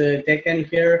that is taken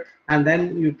here, and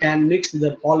then you can mix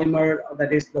the polymer,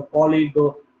 that is the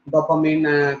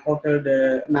polydopamine coated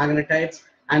magnetites,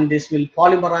 and this will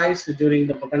polymerize during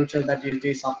the potential that it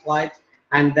is applied,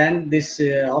 and then this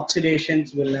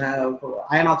oxidations will have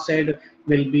iron oxide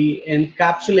will be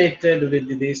encapsulated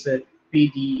with this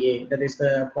PDA, that is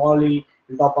the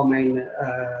polydopamine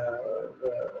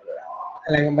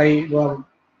by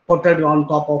coated on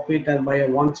top of it and by a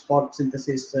one-spot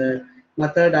synthesis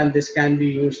method, and this can be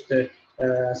used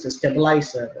as a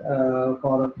stabilizer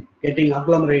for getting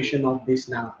agglomeration of these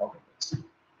nanoparticles.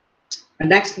 The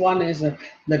next one is the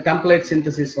template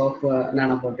synthesis of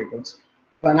nanoparticles.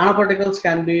 Nanoparticles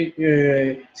can be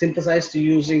synthesized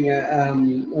using a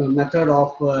method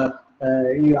of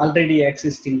already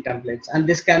existing templates, and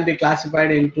this can be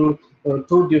classified into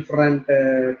two different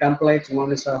templates.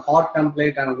 One is a hot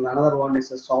template and another one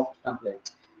is a soft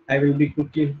template. I will be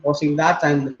quickly posing that.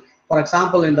 And for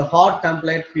example, in the hot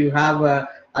template, you have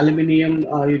aluminium.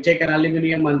 You take an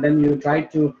aluminium and then you try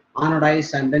to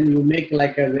anodize, and then you make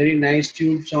like a very nice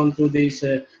tubes onto this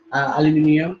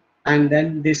aluminium, and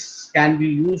then this can be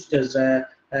used as a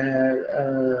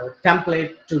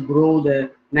template to grow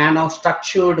the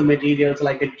nanostructured materials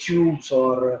like a tubes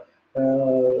or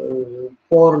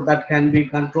pore that can be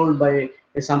controlled by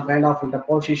some kind of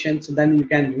deposition. So then you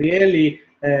can really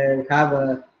have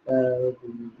a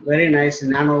very nice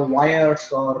nano wires,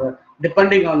 or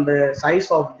depending on the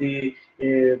size of the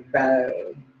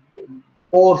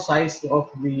pore size of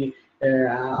the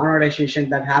anodization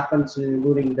that happens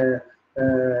during the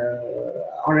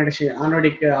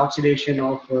anodic oxidation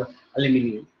of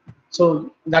aluminium.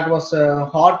 So that was a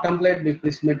hard template.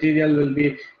 This material will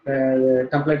be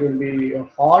template will be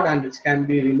hard, and it can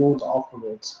be removed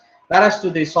afterwards. Whereas to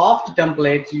the soft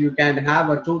templates, you can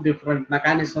have two different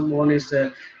mechanisms. One is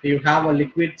you have a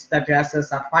liquid that has a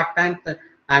surfactant,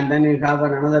 and then you have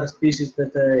another species,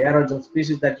 that aerogel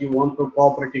species that you want to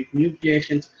cooperate with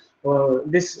nucleations. For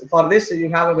this you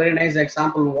have a very nice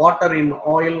example: water in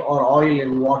oil or oil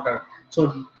in water.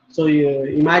 So you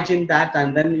imagine that,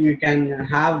 and then you can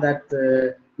have that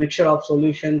mixture of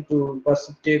solution to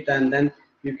precipitate, and then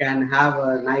you can have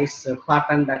a nice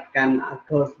pattern that can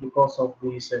occur because of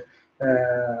these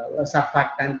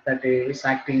surfactant that is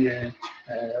acting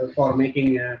for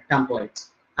making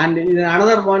templates. And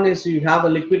another one is you have a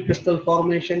liquid crystal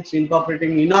formations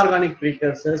incorporating inorganic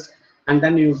precursors, and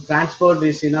then you transfer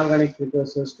these inorganic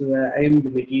precursors to aimed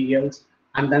materials,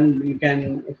 and then you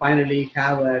can finally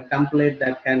have a template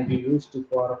that can be used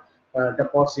for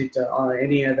deposit or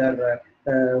any other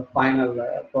final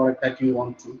product that you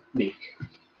want to make.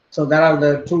 So there are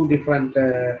the two different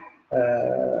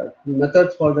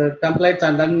methods for the templates,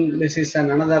 and then this is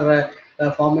another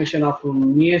formation of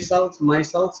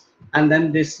micelles, and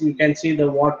then this you can see the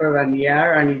water and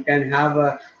air, and you can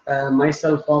have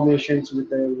micelle formations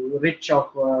with a rich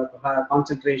of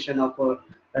concentration of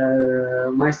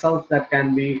micelles that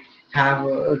can be have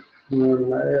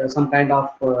some kind of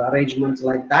arrangements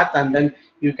like that, and then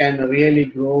you can really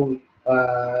grow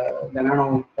the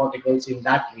nanoparticles in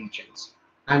that regions.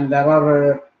 And there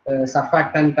are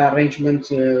surfactant arrangements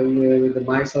with the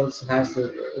micelles has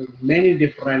many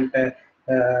different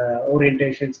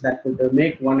orientations that could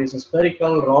make. One is a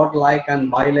spherical, rod-like,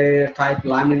 and bilayer type,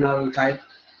 laminar type,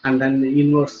 and then the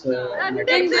inverse. And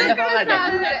then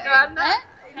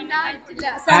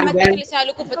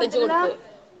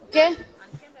okay.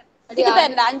 Ticket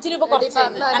and Anjali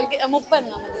Bokostan, Mupan.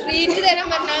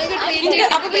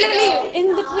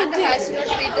 In the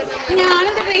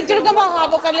picture, the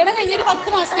Mahabokala, and you got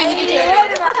the mask.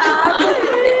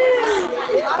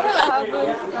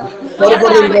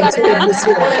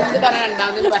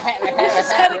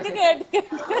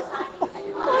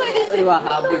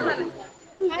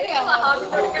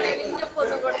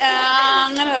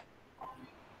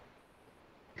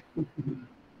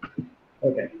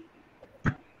 Okay.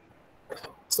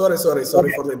 Sorry for the.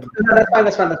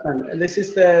 That's fine. This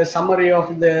is the summary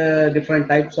of the different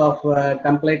types of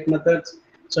template methods.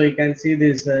 So you can see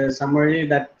this summary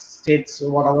that states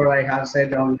whatever I have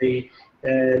said on the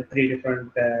three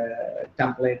different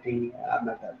templating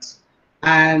methods.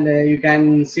 And you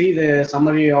can see the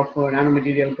summary of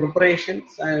nanomaterial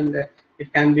preparations, and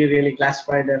it can be really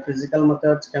classified physical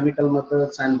methods, chemical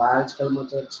methods, and biological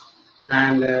methods.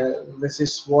 And this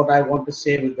is what I want to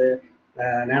say with the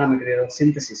nanomaterial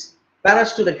synthesis.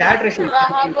 Whereas to the characterization,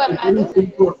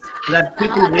 that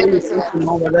people really want to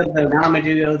know whether the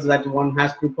nanomaterials that one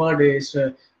has prepared is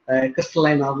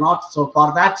crystalline or not. So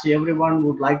for that, everyone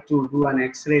would like to do an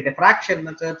X-ray diffraction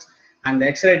methods, and the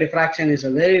X-ray diffraction is a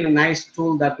very nice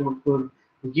tool that could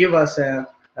give us a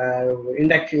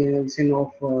indication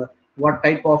of what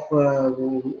type of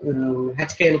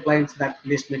H-scale planes that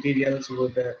these materials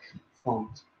would form.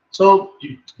 So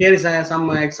here is some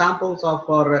examples of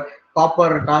our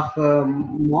copper tough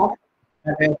mop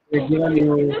that has given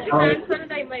you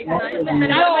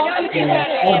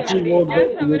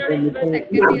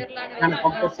and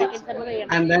composites,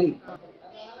 and then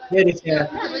here is a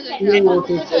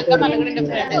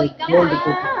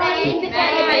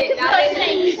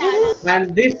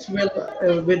and this will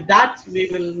with that we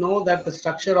will know that the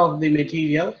structure of the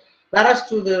material, whereas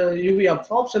to the UV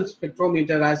absorption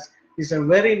spectrometer as is a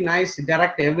very nice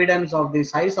direct evidence of the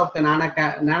size of the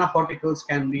nanoparticles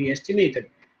can be estimated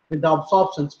with the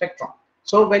absorption spectrum.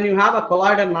 So when you have a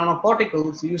colloidal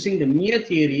nanoparticles using the MES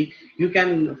theory, you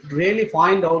can really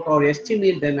find out or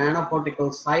estimate the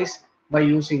nanoparticle size by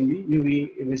using the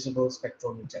UV visible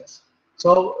spectrometers.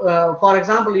 So for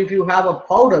example, if you have a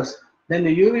powders, then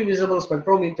the UV visible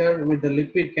spectrometer with the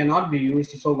liquid cannot be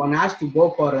used. So one has to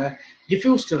go for a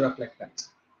diffused reflectance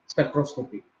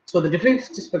spectroscopy. So the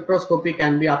diffused spectroscopy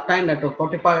can be obtained at a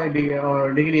 45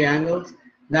 degree angles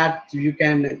that you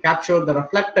can capture the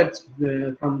reflected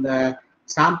from the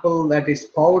sample that is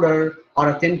powder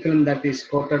or a thin film that is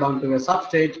coated onto a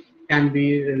substrate can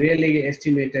be really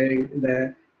estimating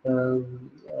the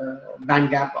band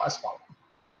gap as well.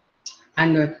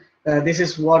 And this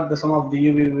is what some of the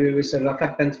UV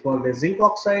reflectance for the zinc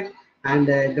oxide and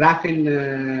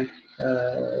graphene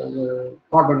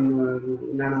carbon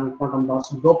nano quantum dots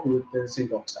doped with the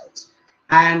zinc oxides.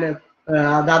 And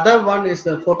the other one is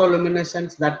the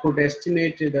photoluminescence that could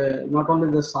estimate not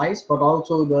only the size but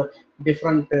also the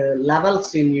different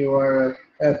levels in your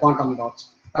quantum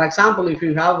dots. For example, if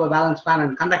you have a valence band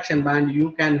and conduction band,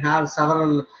 you can have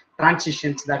several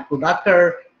transitions that could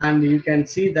occur, and you can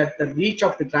see that each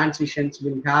of the transitions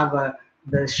will have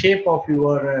the shape of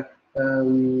your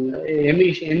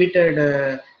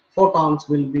emitted photons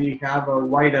will have a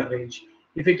wider range.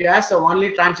 If it has a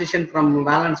only transition from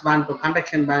valence band to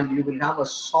conduction band, you will have a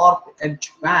sharp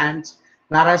edge bands,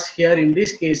 whereas here in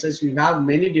these cases you have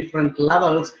many different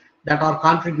levels that are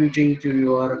contributing to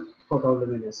your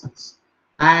photoluminescence.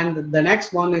 And the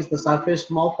next one is the surface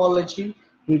morphology,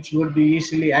 which would be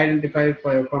easily identified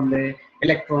from the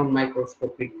electron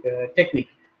microscopic technique.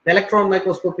 The electron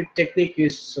microscopic technique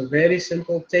is a very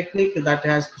simple technique that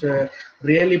has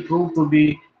really proved to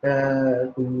be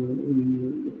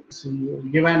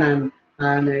given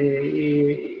an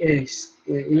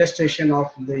illustration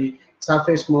of the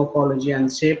surface morphology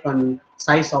and shape and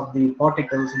size of the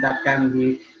particles that can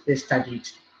be studied.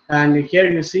 And here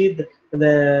you see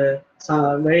the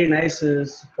some very nice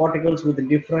particles with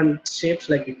different shapes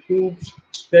like cubes,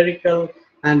 spherical,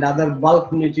 and other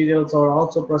bulk materials are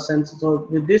also present. So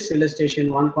with this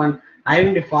illustration, one can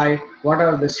identify what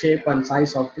are the shape and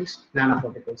size of these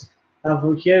nanoparticles.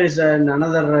 Here is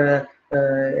another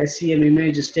SEM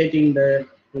image stating the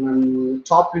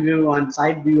top view and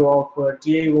side view of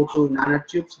TiO2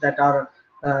 nanotubes that are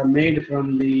made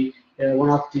from the one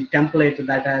of the template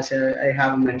that as I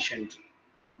have mentioned.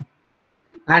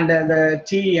 And the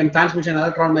TEM, transmission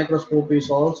electron microscope, is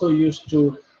also used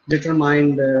to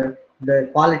determine the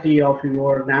quality of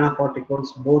your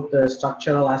nanoparticles. Both the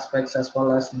structural aspects as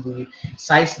well as the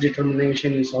size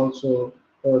determination is also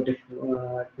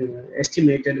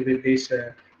estimated with these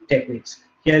techniques.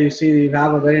 Here you see you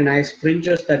have a very nice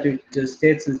fringes that it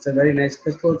states it's a very nice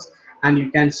crystals, and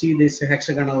you can see this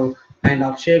hexagonal kind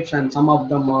of shapes, and some of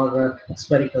them are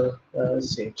spherical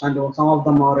shapes, and some of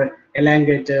them are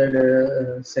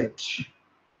elongated shapes.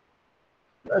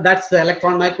 That's the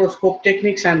electron microscope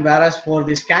techniques. And whereas for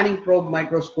the scanning probe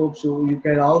microscopes, you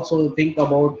can also think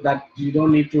about that you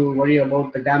don't need to worry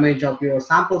about the damage of your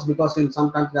samples, because in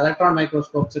sometimes the electron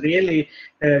microscopes really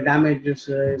damages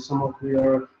some of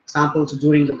your samples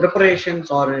during the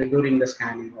preparations or during the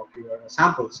scanning of your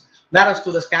samples. Whereas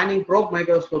to the scanning probe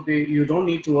microscopy, you don't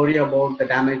need to worry about the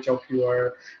damage of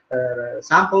your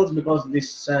samples, because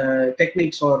these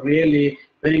techniques are really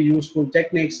very useful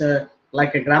techniques.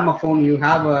 Like a gramophone, you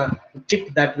have a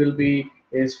chip that will be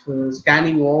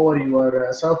scanning over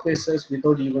your surfaces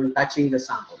without even touching the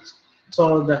samples.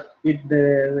 So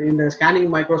in the scanning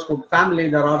microscope family,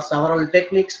 there are several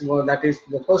techniques. Well, that is,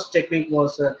 the first technique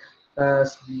was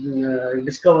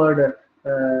discovered,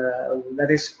 that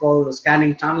is called the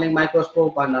scanning tunneling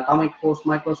microscope and atomic force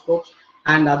microscopes,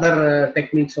 and other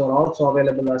techniques are also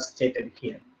available as stated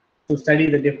here to study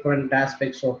the different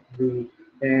aspects of the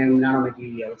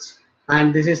nanomaterials.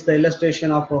 And this is the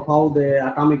illustration of how the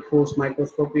atomic force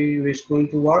microscopy is going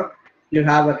to work. You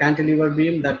have a cantilever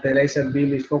beam. That the laser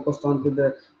beam is focused onto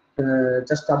the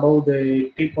just above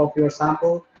the tip of your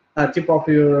sample, tip of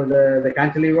your the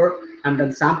cantilever, and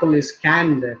then sample is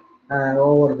scanned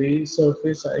over the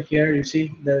surface. Here you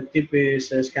see the tip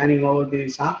is scanning over the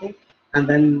sample, and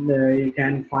then you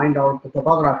can find out the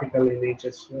topographical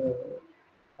images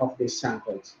of these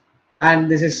samples.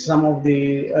 And this is some of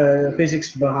the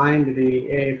physics behind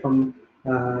the from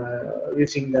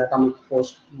using the atomic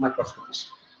force microscopes.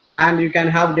 And you can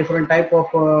have different type of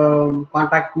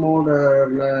contact mode,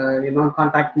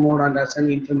 non-contact mode, and as an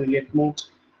intermediate mode.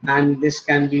 And this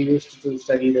can be used to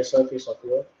study the surface of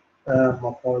your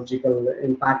morphological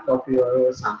impact of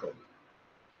your sample.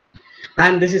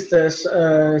 And this is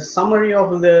the summary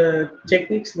of the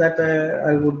techniques that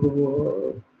I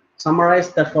would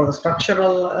summarize. That for the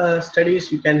structural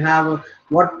studies, you can have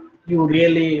what you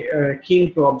really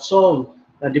keen to observe.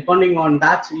 Depending on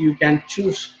that, you can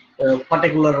choose a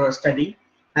particular study.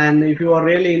 And if you are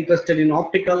really interested in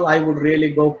optical, I would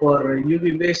really go for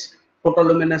UV-based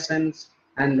photoluminescence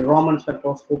and Raman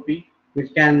spectroscopy,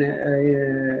 which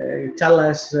can tell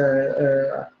us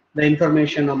the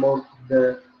information about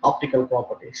the optical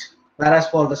properties. Whereas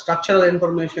for the structural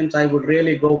information, I would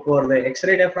really go for the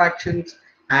X-ray diffractions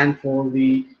and for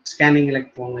the scanning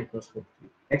electron microscopy.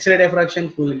 X-ray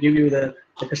diffraction will give you the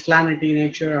crystallinity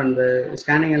nature, and the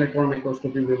scanning electron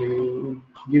microscopy will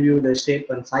give you the shape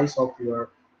and size of your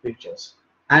pictures.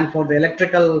 And for the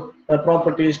electrical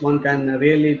properties, one can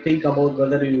really think about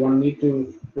whether you need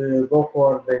to go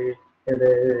for the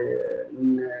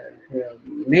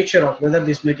nature of whether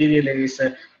this material is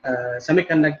a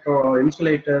semiconductor or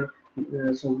insulator.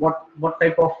 So what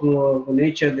type of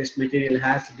nature this material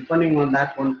has, depending on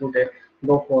that, one could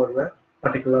go for the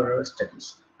particular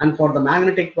studies. And for the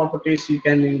magnetic properties, you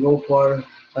can go for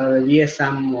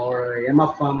ESM or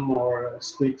MFM or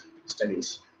SQUID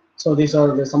studies. So these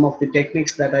are some of the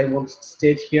techniques that I want to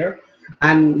state here.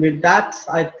 And with that,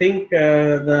 I think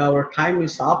our time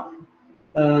is up.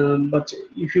 But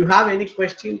if you have any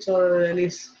questions or any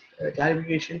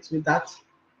clarifications with that.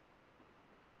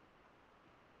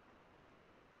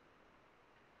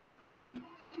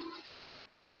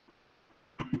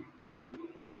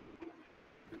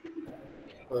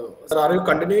 Sir, are you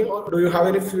continuing, or do you have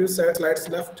any few slides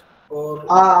left? Or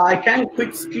I can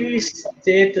quickly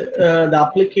state the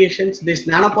applications. These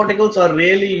nanoparticles are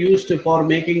really used for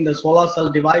making the solar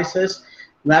cell devices.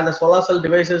 Where the solar cell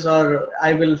devices are,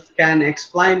 I can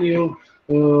explain you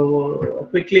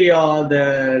quickly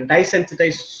the dye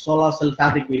sensitized solar cell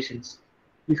fabrications.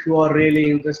 If you are really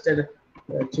interested,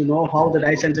 to know how the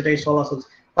dye sensitized solar cells.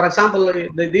 For example,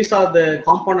 these are the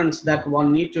components that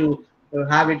one need to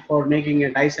have it for making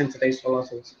a dye sensitized solar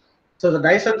cells. So the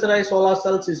dye sensitized solar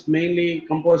cells is mainly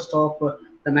composed of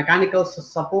the mechanical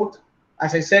support.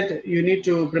 As I said, you need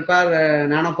to prepare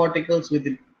nanoparticles with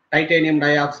titanium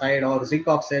dioxide or zinc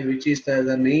oxide, which is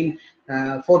the main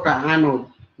photoanode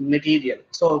material.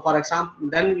 So for example,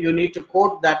 then you need to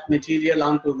coat that material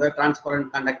onto the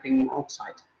transparent conducting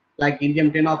oxide like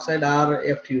indium tin oxide or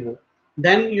FTO.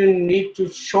 Then you need to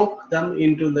choke them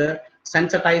into the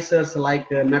sensitizers like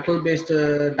metal based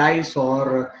dyes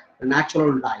or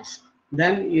natural dyes.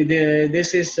 Then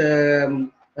this is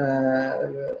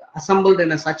assembled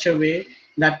in such a way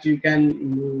that you can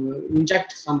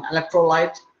inject some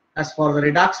electrolyte. As for the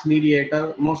redox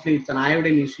mediator, mostly it's an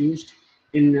iodine is used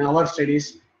in our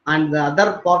studies, and the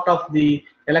other part of the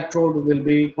electrode will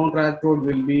be counter electrode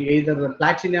will be either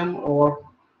platinum or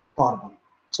carbon.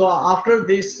 So after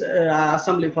this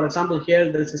assembly, for example, here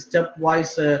there is a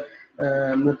stepwise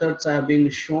methods have been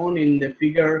shown in the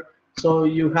figure. So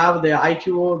you have the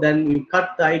ITO, then you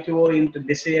cut the ITO into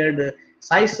desired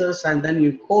sizes, and then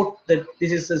you coat that.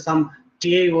 This is some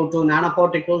TiO2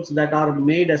 nanoparticles that are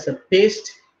made as a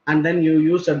paste, and then you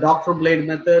use a doctor blade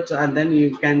method, and then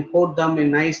you can coat them in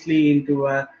nicely into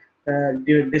a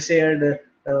desired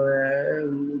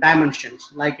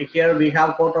dimensions. Like here we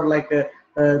have coated like a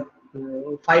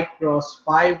 5 cross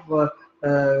 5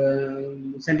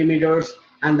 centimeters,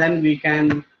 and then we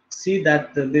can see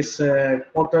that this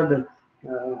coated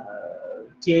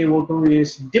TiO2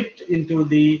 is dipped into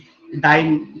the dye,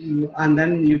 and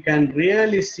then you can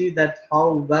really see that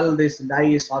how well this dye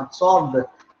is absorbed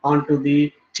onto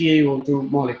the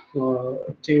TiO2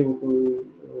 molecule, TiO2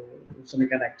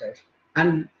 semiconductor.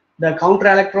 And the counter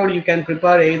electrode you can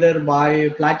prepare either by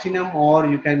platinum or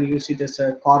you can use it as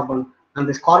a carbon. And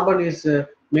this carbon is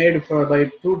made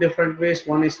by two different ways.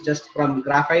 One is just from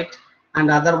graphite, and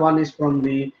other one is from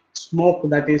the smoke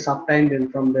that is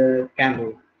obtained from the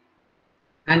candle.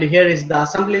 And here is the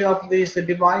assembly of this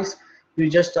device. You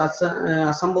just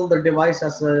assemble the device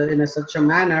as in such a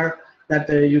manner that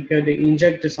you could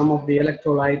inject some of the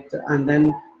electrolyte, and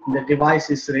then the device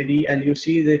is ready. And you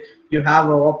see that you have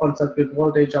an open circuit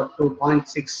voltage up to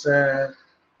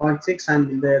 0.6,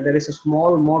 and there is a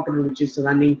small motor which is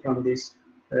running from this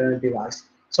device.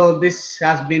 So this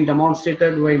has been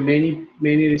demonstrated by many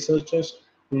researchers.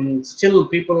 Still,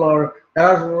 there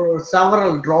are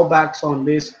several drawbacks on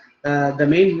this. The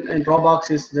main drawbacks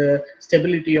is the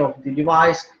stability of the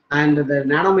device, and the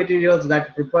nanomaterials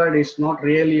that prepared is not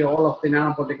really all of the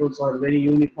nanoparticles are very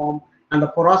uniform, and the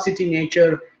porosity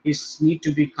nature is need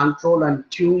to be controlled and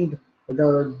tuned.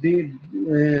 With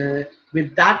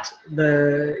that,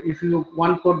 if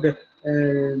one could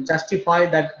justify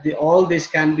that all this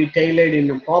can be tailored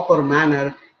in a proper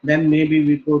manner, then maybe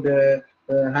we could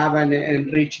have an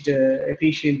enriched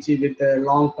efficiency with a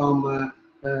long-term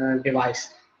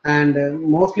device. And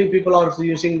mostly people are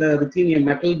using the ruthenium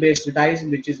metal-based dyes,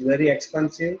 which is very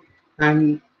expensive.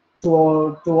 And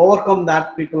to overcome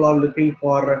that, people are looking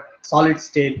for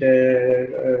solid-state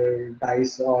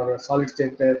dyes or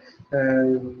solid-state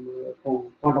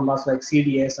quantum bars like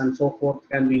CDS and so forth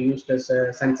can be used as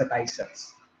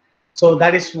sensitizers. So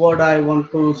that is what I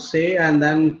want to say. And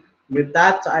then with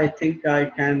that, I think I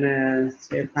can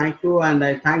say thank you, and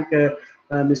I thank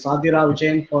Ms. Adira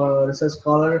Jain for research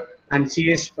scholar, and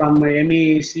she is from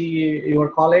MEC, your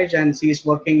college, and she is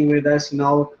working with us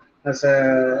now as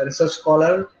a research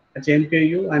scholar at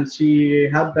MPU, and she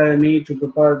helped me to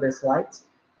prepare the slides.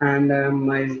 And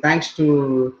my thanks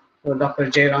to Dr.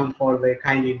 Jairam for the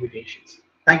kind invitations.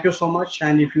 Thank you so much,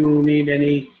 and if you need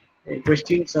any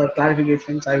questions or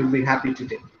clarifications, I will be happy to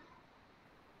take.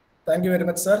 Thank you very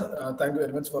much, sir. Thank you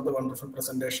very much for the wonderful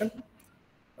presentation.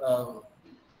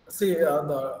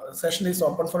 The session is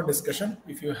open for discussion.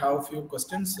 If you have a few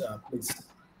questions,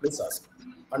 please ask.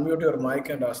 Unmute your mic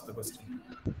and ask the question.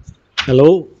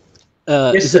 Hello.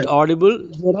 Yes, is sir. it audible,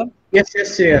 Jairam?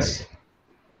 Yes.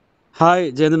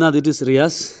 Hi, Jeyanthinath. It is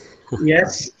Riaz.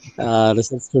 Yes.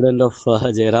 Research student of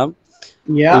Jairam.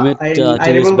 Yeah, we met,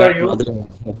 I remember you. Madurai.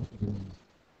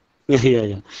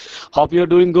 yeah. Hope you're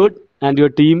doing good, and your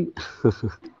team.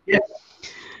 Yes.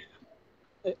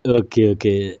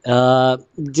 Okay.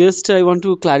 Just I want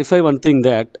to clarify one thing,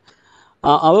 that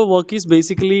our work is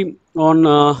basically on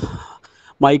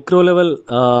micro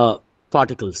level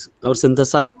particles. Our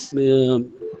synthesis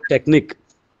technique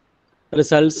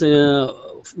results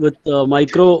with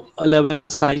micro level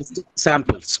sized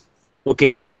samples.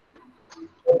 Okay.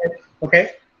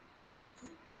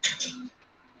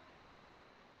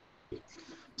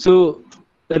 So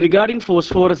regarding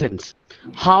phosphorescence,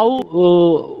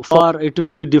 How far it will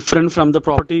be different from the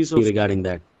properties regarding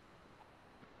that?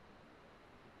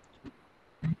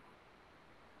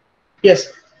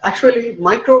 Yes, actually,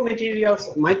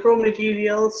 micromaterials.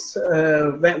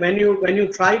 When you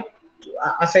try,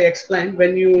 as I explained,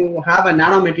 when you have a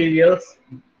nanomaterials,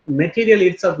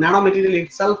 nanomaterial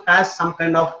itself has some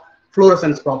kind of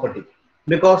fluorescence property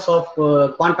because of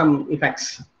quantum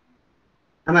effects.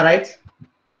 Am I right?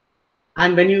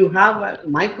 And when you have a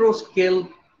micro scale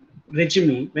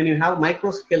regime,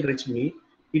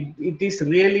 it is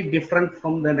really different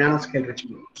from the nanoscale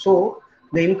regime. So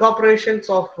the incorporations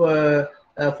of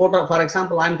photo, for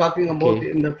example, I'm talking about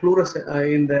in the fluorescent,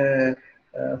 in the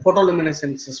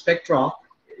photoluminescence spectra.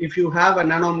 If you have a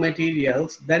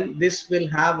nanomaterials, then this will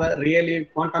have a really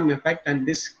quantum effect, and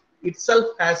this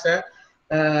itself has a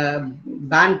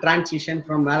band transition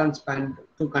from valence band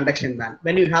to conduction band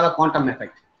when you have a quantum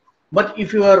effect. But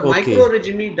if your micro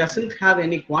regime doesn't have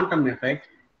any quantum effect,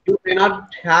 you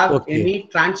cannot have any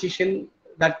transition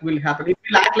that will happen. It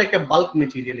will act like a bulk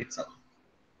material itself.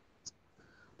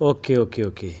 Okay.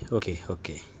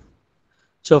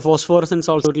 So phosphorescence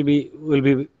also will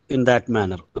be in that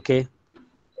manner. Okay.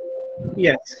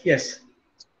 Yes.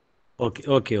 Okay,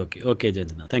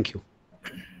 Jeyanthinath. Thank you.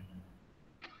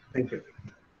 Thank you.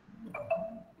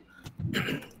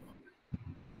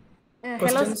 Hello,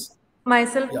 Questions?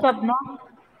 myself Yeah. Sabna.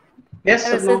 Yes, I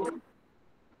Sabna. research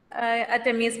at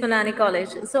MES Ponnani College.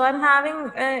 So I'm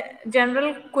having a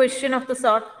general question of the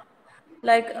sort,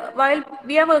 like while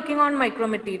we are working on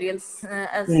micromaterials,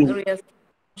 as Riaz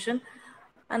mentioned,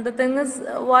 and the thing is,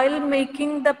 while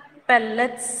making the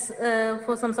pellets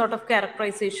for some sort of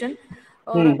characterization,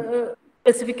 or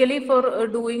specifically for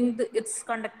doing its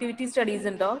conductivity studies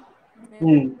and all,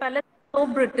 the pellet is so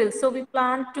brittle. So we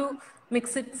plan to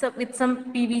mix it with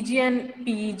some PVG and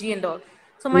PEG and all.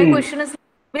 So my question is,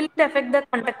 will it affect the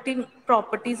conducting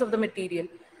properties of the material?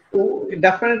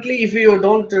 Definitely, if you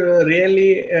don't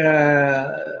really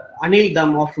anneal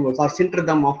them afterwards or sinter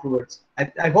them afterwards.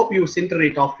 I hope you sinter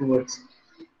it afterwards,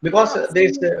 because Yeah,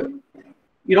 there's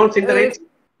you don't sinter if it.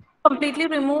 completely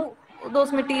remove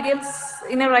those materials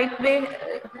in a right way,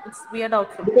 we are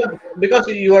doubtful. Because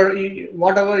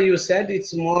whatever you said,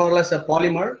 it's more or less a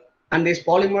polymer, and this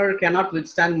polymer cannot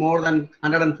withstand more than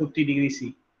 150 degrees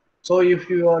C. So if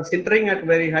you are sintering at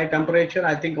very high temperature,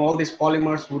 I think all these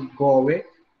polymers would go away,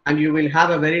 and you will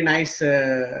have a very nice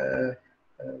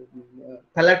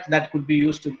pellet that could be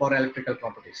used for electrical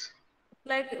properties.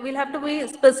 Like, we'll have to be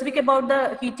specific about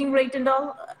the heating rate and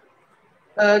all.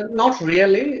 Not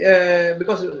really,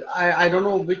 because I don't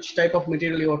know which type of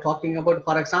material you are talking about.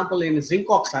 For example, in zinc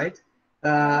oxide,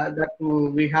 that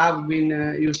we have been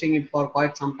using it for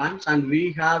quite some time, and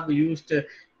we have used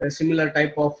a similar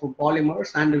type of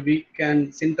polymers, and we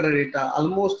can sinter it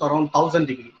almost around 1000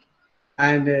 degree.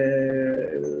 And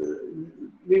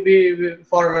we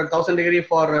for 1000 degree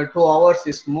for 2 hours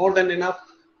is more than enough,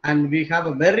 and we have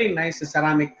a very nice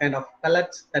ceramic kind of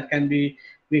pellets that can be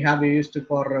we have used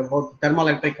for both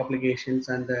thermoelectric applications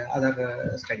and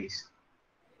other studies.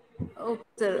 Okay,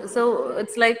 sir. So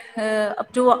it's like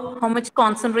up to how much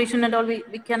concentration and all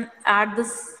we can add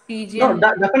this PG No, and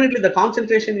definitely the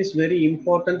concentration is very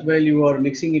important while you are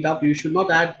mixing it up. You should not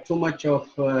add too much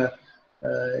of the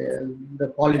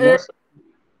polymers.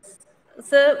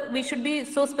 sir, we should be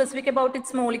so specific about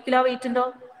its molecular weight and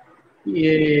all.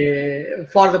 Yeah,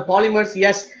 for the polymers,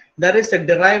 yes, there is a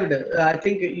derived. I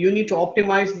think you need to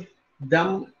optimize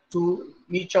them to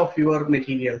each of your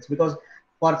materials, because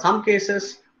for some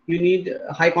cases you need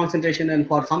high concentration, and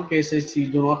for some cases you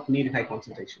do not need high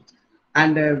concentration.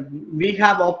 And we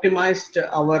have optimized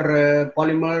our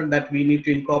polymer that we need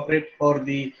to incorporate for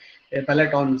the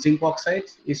pellet on zinc oxide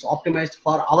is optimized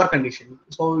for our condition.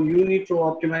 So you need to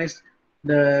optimize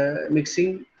the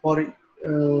mixing for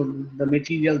the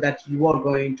material that you are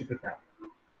going to prepare.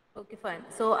 Okay, fine.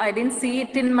 So I didn't see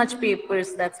it in much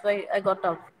papers. That's why I got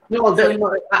out. No,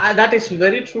 So that is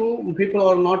very true. People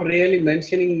are not really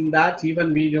mentioning that.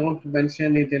 Even we don't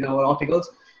mention it in our articles.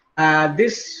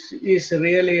 This is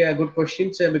really a good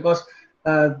question, sir, because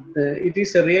it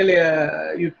is a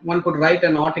really one could write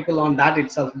an article on that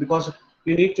itself, because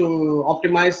you need to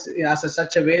optimize as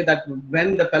such a way that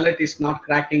when the pellet is not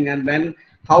cracking, and when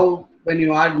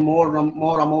you add more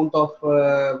amount of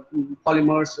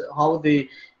polymers, how the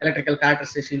electrical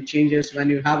characterization changes. When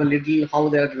you have a little, how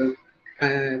the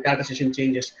characterization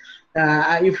changes.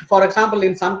 If, for example,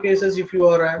 in some cases, if you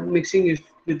are mixing it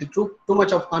with too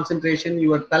much of concentration,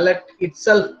 your pellet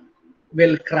itself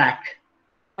will crack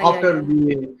after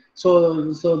the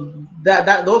so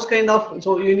that those kind of,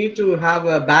 so you need to have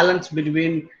a balance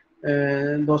between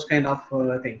those kind of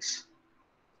things.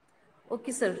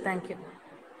 Okay, sir. Thank you.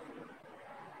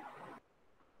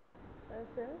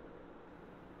 Sir.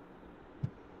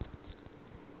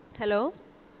 Hello,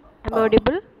 am I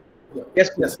audible?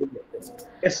 Yes, Yes. please. Yes.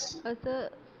 Yes. Sir,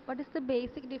 what is the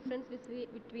basic difference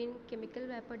between chemical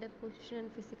vapor deposition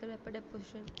and physical vapor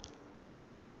deposition?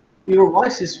 Your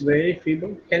voice is very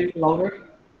feeble. Can you louder?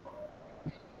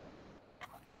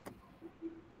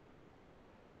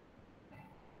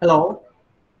 Hello,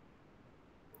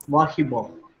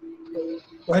 Wahibo.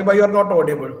 Why you are not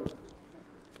audible?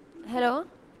 Hello,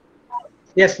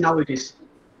 Yes, now it is.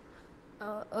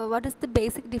 what is the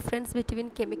basic difference between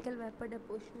chemical vapor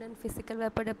deposition and physical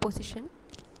vapor deposition?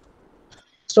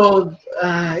 So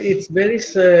it's very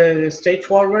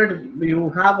straightforward. You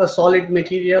have a solid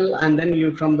material, and then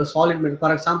you from the solid material.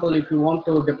 For example, if you want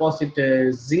to deposit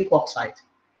zinc oxide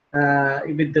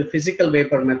with the physical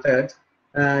vapor method,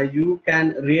 you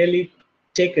can really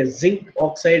take a zinc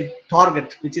oxide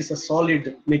target, which is a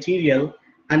solid material,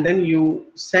 and then you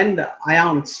send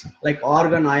ions like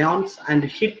argon ions and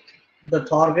hit the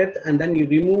target, and then you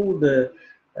remove the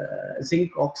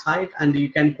zinc oxide and you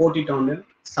can coat it on a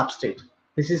substrate.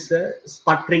 This is a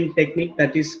sputtering technique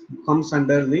that is comes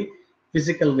under the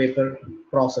physical vapor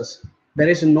process. There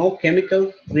is no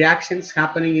chemical reactions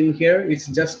happening in here. It's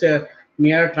just a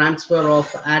mere transfer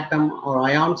of atom or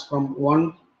ions from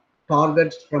one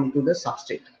target from to the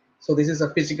substrate. So this is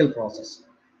a physical process.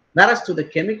 Whereas to the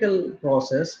chemical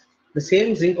process, the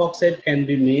same zinc oxide can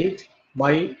be made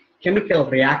by chemical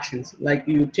reactions. Like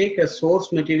you take a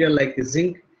source material like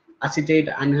zinc acetate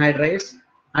anhydride,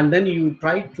 and then you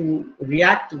try to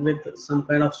react with some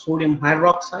kind of sodium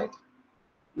hydroxide.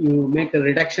 You make a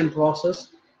reduction process,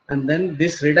 and then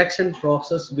this reduction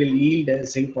process will yield a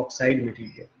zinc oxide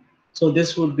material. So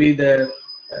this would be the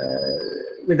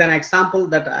with an example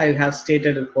that I have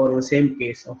stated for the same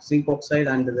case of zinc oxide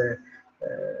and the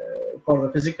for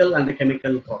the physical and the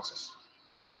chemical process.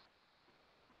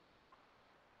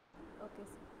 Okay,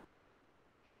 sir.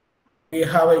 We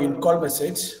have an in-call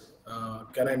message.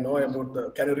 Can I know about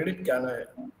the? Can you read it? Can I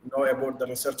know about the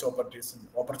research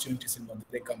opportunities in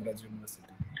Madurai Kamaraj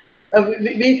University?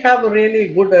 We have a really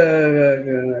good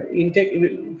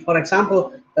intake. For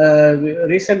example,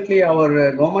 recently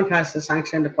our government has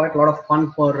sanctioned quite a lot of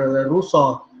fund for the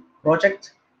RUSO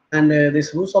project, and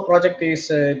this RUSO project is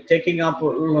taking up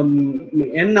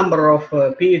n number of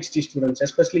PhD students,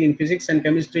 especially in physics and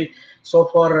chemistry. So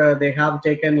far, they have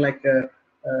taken like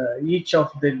each of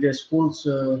the schools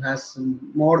has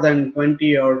more than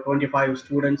 20 or 25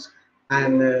 students,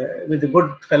 and with good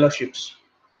fellowships.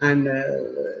 And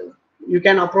you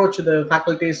can approach the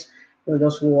faculties,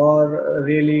 those who are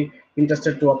really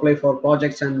interested to apply for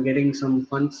projects and getting some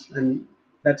funds, and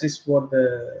that is what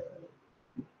the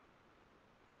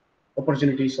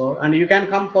opportunities are. And you can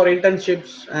come for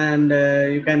internships, and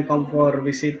you can come for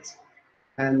visits,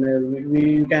 and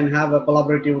we can have a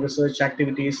collaborative research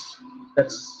activities.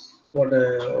 That's what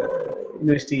the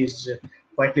university is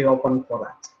quietly open for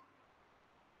that.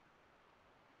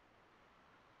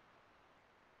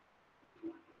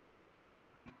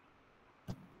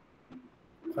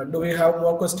 Do we have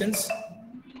more questions?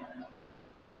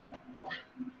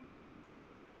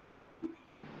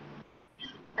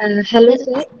 Hello,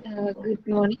 sir. Good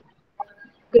morning.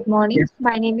 Good morning. Yes.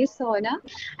 My name is Sona.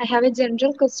 I have a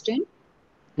general question.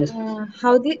 Yes.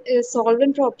 How the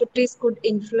solvent properties could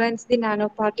influence the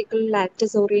nanoparticle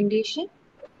lattice orientation?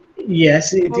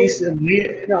 Yes, it How? is.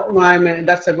 No, I mean,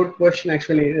 that's a good question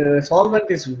actually.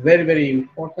 Solvent is very, very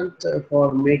important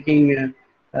for making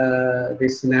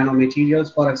this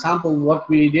nanomaterials. For example, what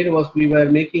we did was we were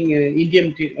making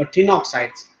indium tin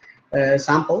oxides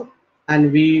sample,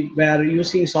 and we were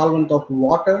using solvent of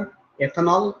water,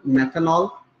 ethanol,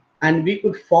 methanol, and we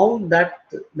could found that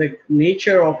the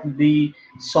nature of the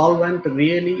solvent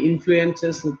really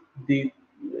influences the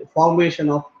formation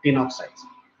of tin oxides,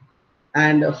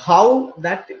 and how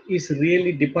that is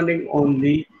really depending on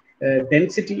the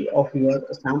density of your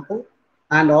sample,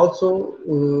 and also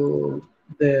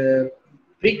the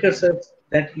precursors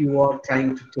that you are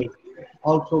trying to take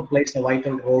also plays a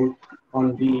vital role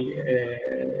on the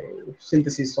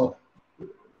synthesis of,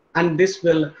 and this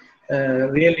will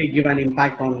really give an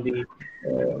impact on the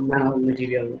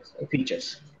nanomaterial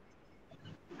features.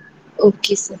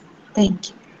 Okay, sir. Thank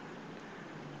you.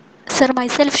 Sir,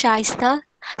 myself Shaista.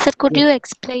 Sir, could Yes. you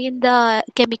explain the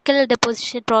chemical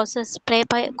deposition process spray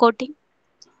by coating?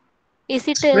 Is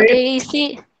it Spray.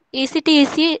 easy? Is it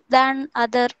easy than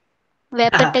other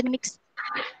vapor techniques?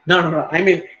 No. I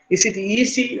mean, is it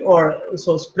easy or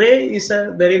so? Spray is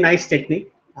a very nice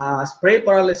technique. Spray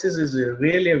paralysis is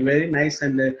really a very nice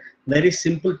and a very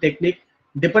simple technique.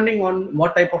 depending on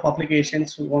what type of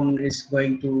applications one is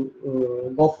going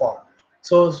to go for.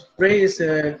 So spray is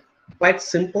quite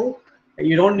simple.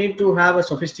 You don't need to have a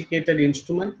sophisticated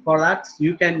instrument for that.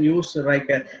 You can use like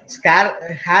a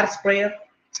hair sprayer.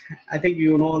 I think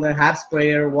you know the hair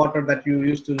sprayer water that you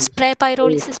used to Spray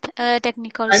pyrolysis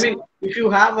technique I also. mean, if you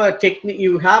have a technique,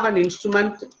 you have an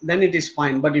instrument, then it is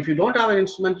fine. But if you don't have an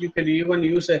instrument, you can even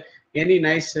use any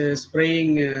nice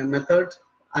spraying method,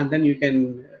 and then you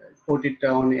can put it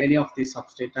on any of the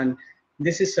substrate. And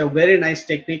this is a very nice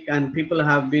technique, and people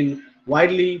have been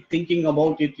widely thinking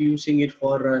about it, using it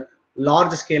for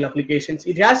large scale applications.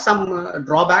 It has some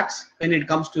drawbacks when it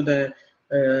comes to the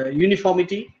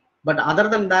uniformity, but other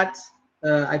than that,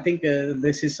 I think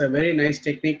this is a very nice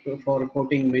technique for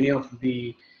coating many of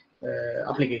the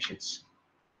applications.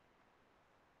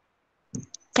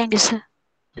 Thank you, sir.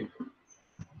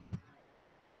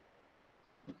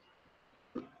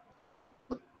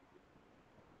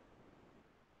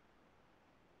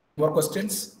 More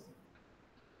questions?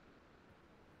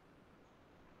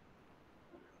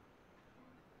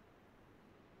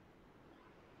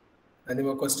 Any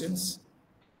more questions?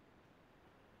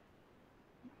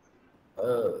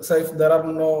 So if there are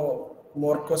no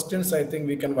more questions, I think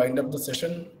we can wind up the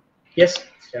session. Yes.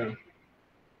 Yeah.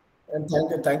 And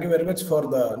thank you very much for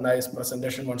the nice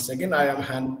presentation once again. I am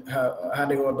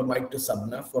handing over the mic to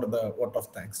Sabna for the vote of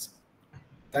thanks.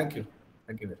 Thank you.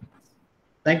 Thank you very much.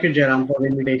 Thank you, Jairam, for the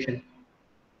invitation.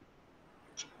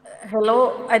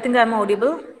 Hello, I think I'm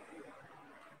audible.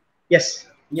 Yes.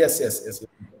 Yes.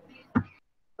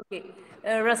 Okay.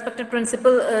 Respected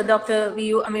Principal, Dr.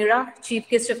 V.U. Amira, Chief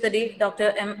Guest of the Day,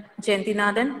 Dr. M.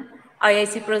 Jeyanthinath,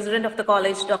 IIC President of the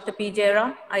College, Dr. P.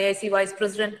 Jeyaram, IIC Vice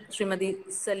President, Srimati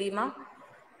Salima,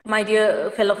 my dear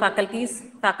fellow faculties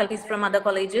from other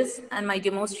colleges, and my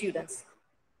dear most students.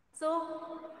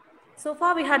 So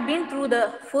far we had been through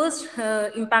the first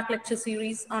impact lecture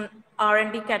series on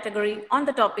R&D category on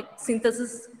the topic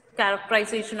synthesis,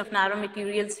 characterization of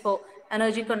nanomaterials for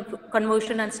energy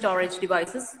conversion and storage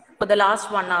devices for the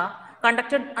last 1 hour,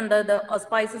 conducted under the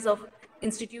auspices of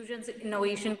Institutions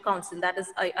Innovation Council, that is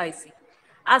IIC.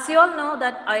 As you all know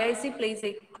that IIC plays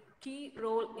a key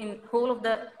role in whole of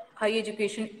the higher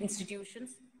education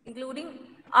institutions, including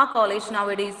our college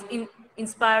nowadays, in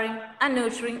inspiring and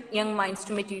nurturing young minds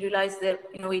to materialize their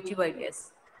innovative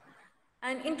ideas.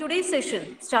 And in today's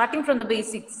session, starting from the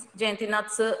basics,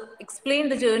 Jeyanthinath sir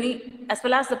explained the journey as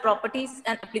well as the properties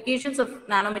and applications of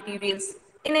nanomaterials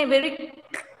in a very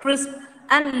crisp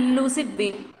and lucid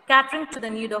way, catering to the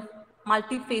need of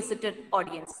multifaceted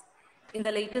audience. In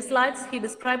the later slides, he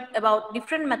described about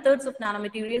different methods of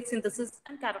nanomaterial synthesis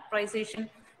and characterization,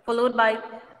 followed by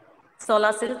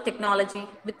solar cell technology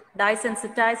with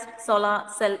dye-sensitized solar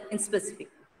cell in specific.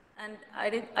 And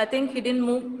I think he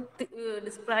didn't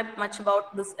describe much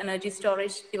about this energy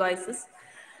storage devices.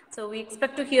 So we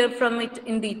expect to hear from it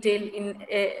in detail in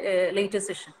a later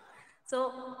session.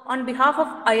 So on behalf of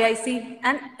IIC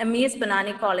and MES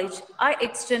Ponnani College, I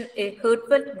extend a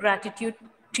heartfelt gratitude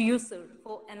to you, sir,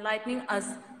 for enlightening us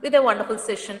with a wonderful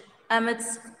session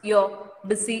amidst your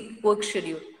busy work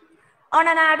schedule. On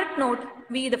an added note,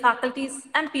 we, the faculties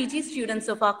and PG students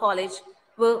of our college,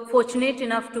 were fortunate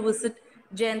enough to visit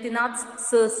Jeyanthinath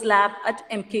sir's lab at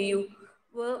MKU,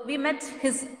 where we met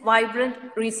his vibrant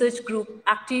research group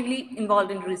actively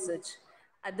involved in research.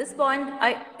 At this point,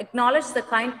 I acknowledge the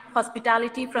kind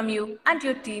hospitality from you and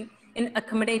your team in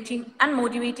accommodating and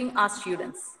motivating our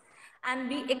students. And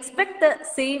we expect the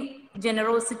same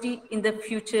generosity in the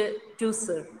future too,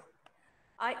 sir.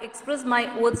 I express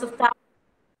my words of thanks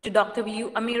to Dr.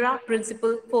 V.U. Amira,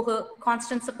 Principal, for her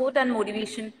constant support and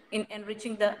motivation in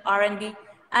enriching the R&D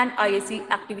and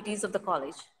IIC activities of the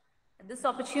college. At this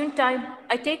opportune time,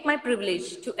 I take my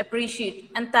privilege to appreciate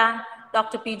and thank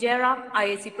Dr. P. Jeyaram,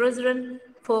 IIC President,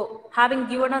 for having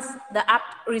given us the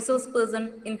apt resource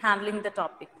person in handling the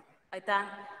topic. I thank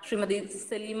Srimati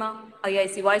Salima,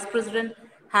 IIC Vice President,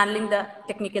 handling the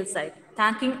technical side.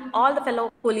 Thanking all the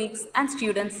fellow colleagues and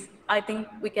students, I think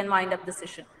we can wind up the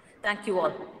session. Thank you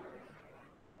all.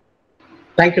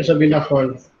 Thank you, Sabina,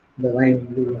 for the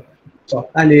line. So,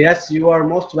 and yes, you are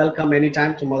most welcome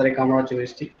anytime to Madurai Kamaraj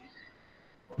University.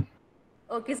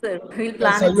 Okay, sir. We'll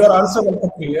plan. So you are also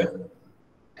welcome here.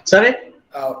 Sorry?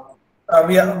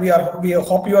 We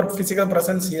hope your physical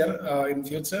presence here in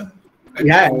future.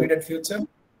 Yeah. In immediate future.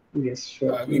 Yes,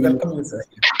 sure. We welcome you, sir.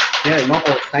 Yeah, no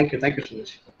problem. Thank you so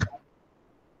much.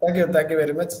 Thank you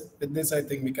very much. With this, I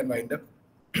think we can wind up.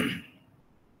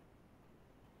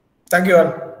 Thank you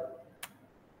all.